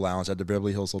the Polo Lounge at the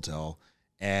Beverly Hills Hotel,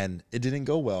 and it didn't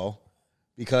go well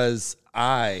because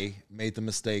I made the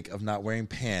mistake of not wearing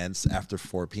pants after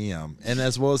 4 p.m. And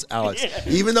as well as Alex.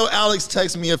 Even though Alex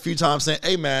texted me a few times saying,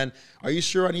 hey, man, are you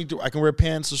sure I can wear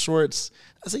pants or shorts?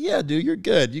 I said, yeah, dude, you're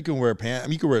good. You can wear pants. I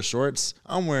mean, you can wear shorts.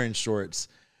 I'm wearing shorts.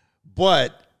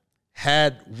 But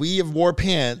had we have wore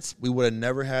pants, we would have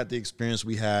never had the experience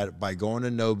we had by going to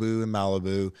Nobu in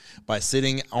Malibu, by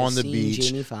sitting on the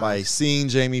beach, by seeing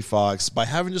Jamie Foxx, by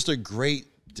having just a great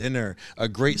dinner, a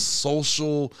great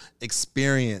social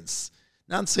experience.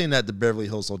 Not saying that the Beverly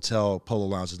Hills Hotel Polo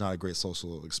Lounge is not a great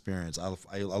social experience.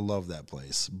 I love that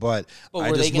place. But I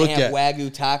were just they going to have Wagyu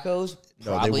tacos?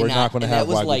 No, Probably they were not going to have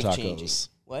Wagyu life-changing. tacos.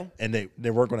 What? And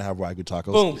they weren't going to have Wagyu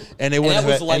tacos. Boom. And they wouldn't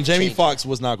have. And Jamie life-changing. Foxx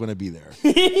was not going to be there.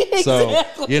 Exactly. So,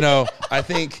 you know, I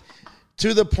think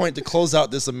to the point to close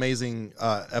out this amazing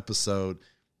episode,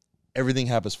 everything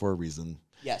happens for a reason.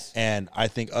 Yes. And I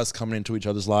think us coming into each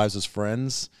other's lives as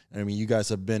friends, I mean, you guys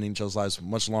have been in each other's lives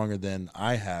much longer than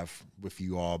I have with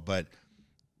you all, but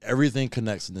everything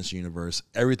connects in this universe.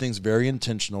 Everything's very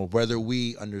intentional, whether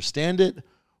we understand it,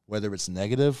 whether it's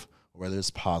negative, whether it's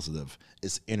positive.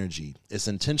 It's energy. It's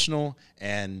intentional,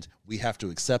 and we have to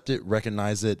accept it,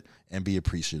 recognize it, and be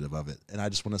appreciative of it. And I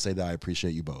just want to say that I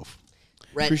appreciate you both.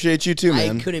 Rhett, appreciate you too,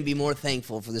 man. I couldn't be more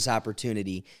thankful for this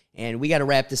opportunity. And we got to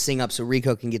wrap this thing up so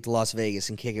Rico can get to Las Vegas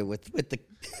and kick it with the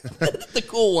the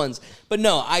cool ones. But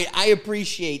no, I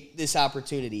appreciate this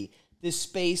opportunity. This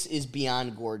space is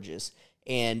beyond gorgeous.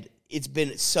 And it's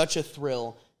been such a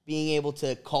thrill being able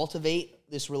to cultivate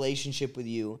this relationship with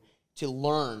you, to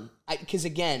learn. Because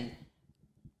again,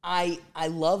 I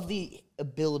love the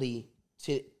ability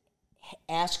to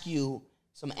ask you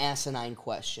some asinine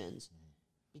questions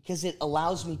because it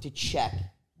allows me to check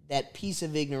that piece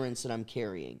of ignorance that I'm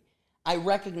carrying. I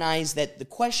recognize that the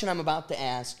question I'm about to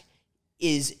ask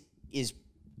is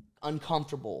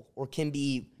uncomfortable or can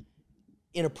be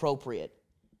inappropriate.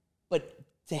 But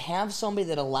to have somebody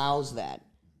that allows that,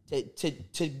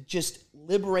 to just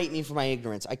liberate me from my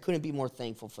ignorance, I couldn't be more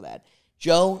thankful for that.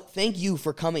 Joe, thank you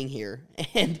for coming here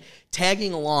and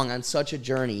tagging along on such a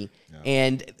journey. Yeah.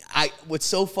 And what's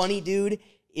so funny, dude,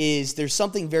 is there's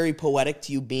something very poetic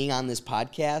to you being on this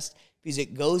podcast because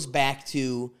it goes back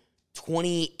to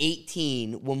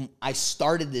 2018 when I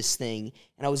started this thing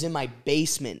and I was in my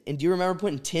basement. And do you remember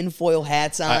putting tinfoil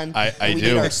hats on? I we do.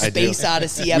 did our Space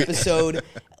Odyssey episode.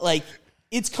 Like,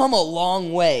 it's come a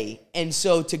long way. And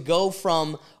so to go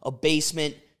from a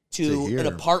basement to an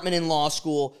apartment in law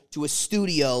school to a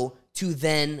studio to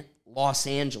then Los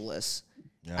Angeles,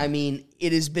 I mean,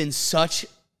 it has been such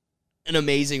an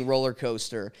amazing roller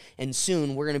coaster. And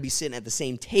soon we're going to be sitting at the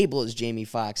same table as Jamie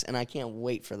Foxx, and I can't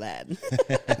wait for that.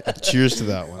 Cheers to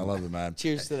that one. I love it, man.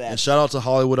 Cheers to that. And shout out to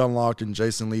Hollywood Unlocked and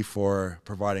Jason Lee for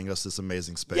providing us this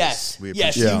amazing space. Yes. We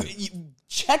yes. appreciate You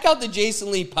check out the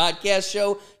Jason Lee podcast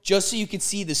show just so you can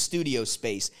see the studio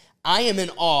space. I am in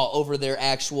awe over their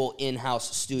actual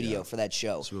in-house studio for that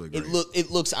show. It's really great. It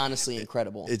looks honestly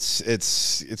incredible.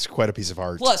 It's quite a piece of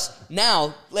art. Plus,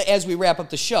 now, as we wrap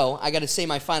up the show, I got to say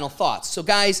my final thoughts. So,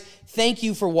 guys, thank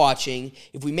you for watching.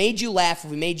 If we made you laugh, if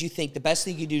we made you think, the best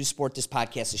thing you can do to support this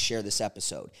podcast is share this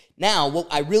episode. Now, what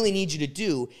I really need you to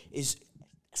do is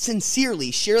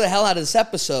sincerely share the hell out of this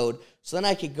episode so then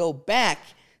I could go back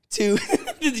to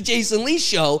the Jason Lee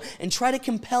show and try to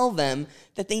compel them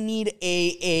that they need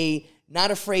a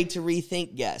not afraid to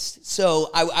rethink guest. So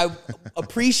I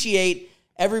appreciate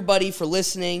everybody for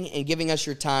listening and giving us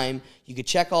your time. You can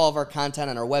check all of our content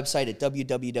on our website at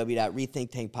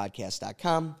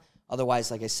www.rethinktankpodcast.com.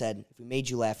 Otherwise, like I said, if we made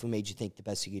you laugh, we made you think, the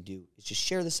best you could do is just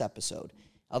share this episode.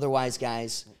 Otherwise,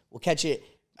 guys, we'll catch you.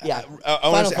 Yeah. I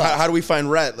want to say, how do we find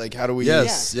Rhett? Like, how do we?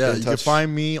 Yes, get in you can touch?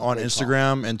 find me on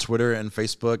Instagram and Twitter and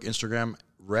Facebook. Instagram,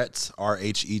 Rhett,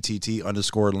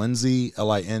 RHETT_Lindsey,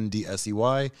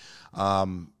 LINDSEY.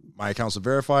 My accounts are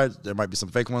verified. There might be some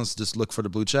fake ones. Just look for the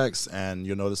blue checks, and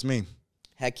you'll notice me.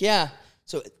 Heck yeah.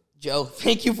 So, Joe,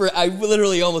 thank you for. I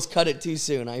literally almost cut it too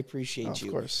soon. I appreciate you.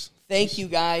 Of course. Thank you,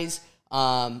 guys.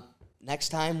 Next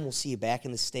time, we'll see you back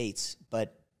in the States.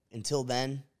 But until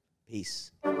then,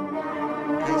 peace.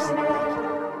 Guys, thank you.